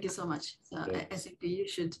 Thank you so much. So I think you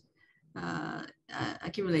should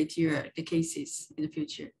accumulate the cases in the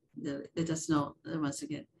future. Let us know once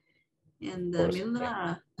again. And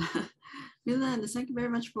Milna, Milna, thank you very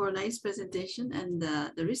much for a nice presentation. And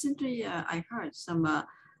recently I heard some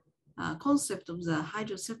concept of the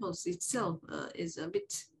hydrocephalus itself is a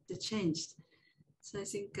bit changed. So I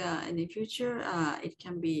think in the future it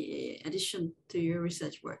can be an addition to your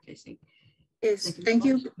research work, I think. Yes, thank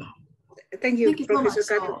you. Thank you, Professor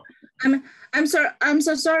Kato. I'm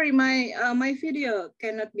so sorry. My video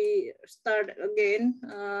cannot be started again.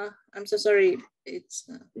 I'm so sorry. It's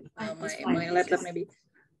my laptop maybe.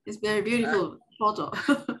 It's very beautiful photo.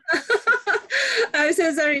 I'm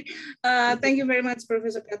so sorry. Thank you very much,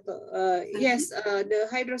 Professor Kato. Yes, the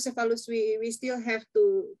hydrocephalus we still have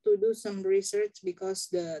to do some research,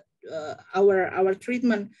 because our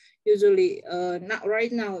treatment usually not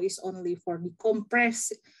right now is only for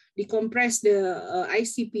decompress the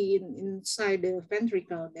ICP inside the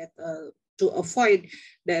ventricle, that to avoid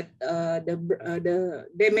that the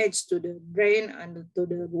damage to the brain and to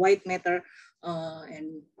the white matter,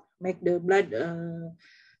 and make the blood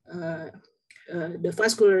the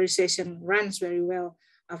vascularization runs very well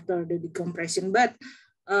after the decompression. But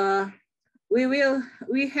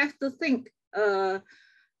we have to think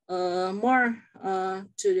more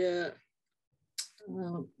to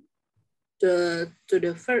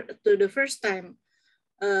the first time.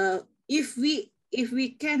 If we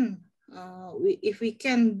can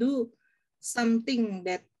do something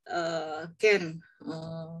that can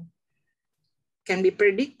be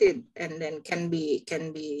predicted and then can be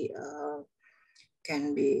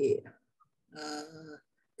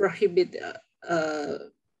prohibit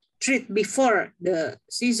treat before the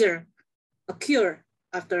seizure occur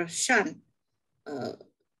after shunt,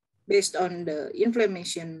 based on the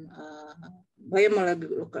inflammation,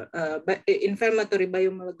 inflammatory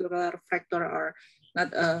biomolecular factor or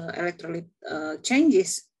not electrolyte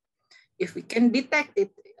changes. If we can detect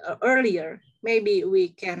it earlier, maybe we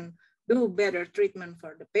can do better treatment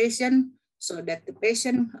for the patient so that the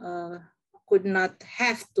patient could not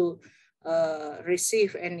have to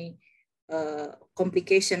receive any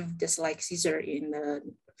complication just like seizure in the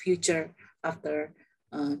future after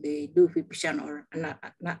they do VP-shunt or not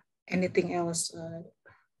anything else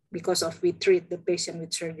because of we treat the patient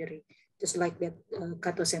with surgery, just like that,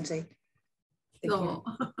 Kato Sensei. Thank you.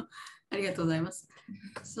 ありがとうございます。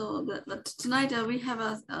So tonight we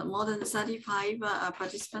have more than 35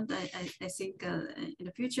 participants. I think in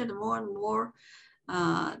the future, the more and more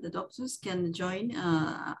the doctors can join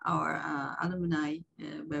our alumni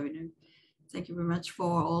webinar. Thank you very much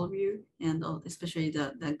for all of you, and especially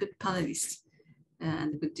the good panelists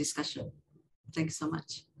and the good discussion. Thank you so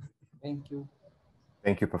much. Thank you.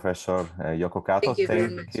 Thank you, Professor Yoko Kato.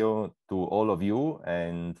 Thank you to all of you,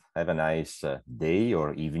 and have a nice day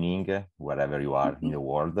or evening, wherever you are in the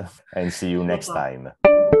world, and see you next time.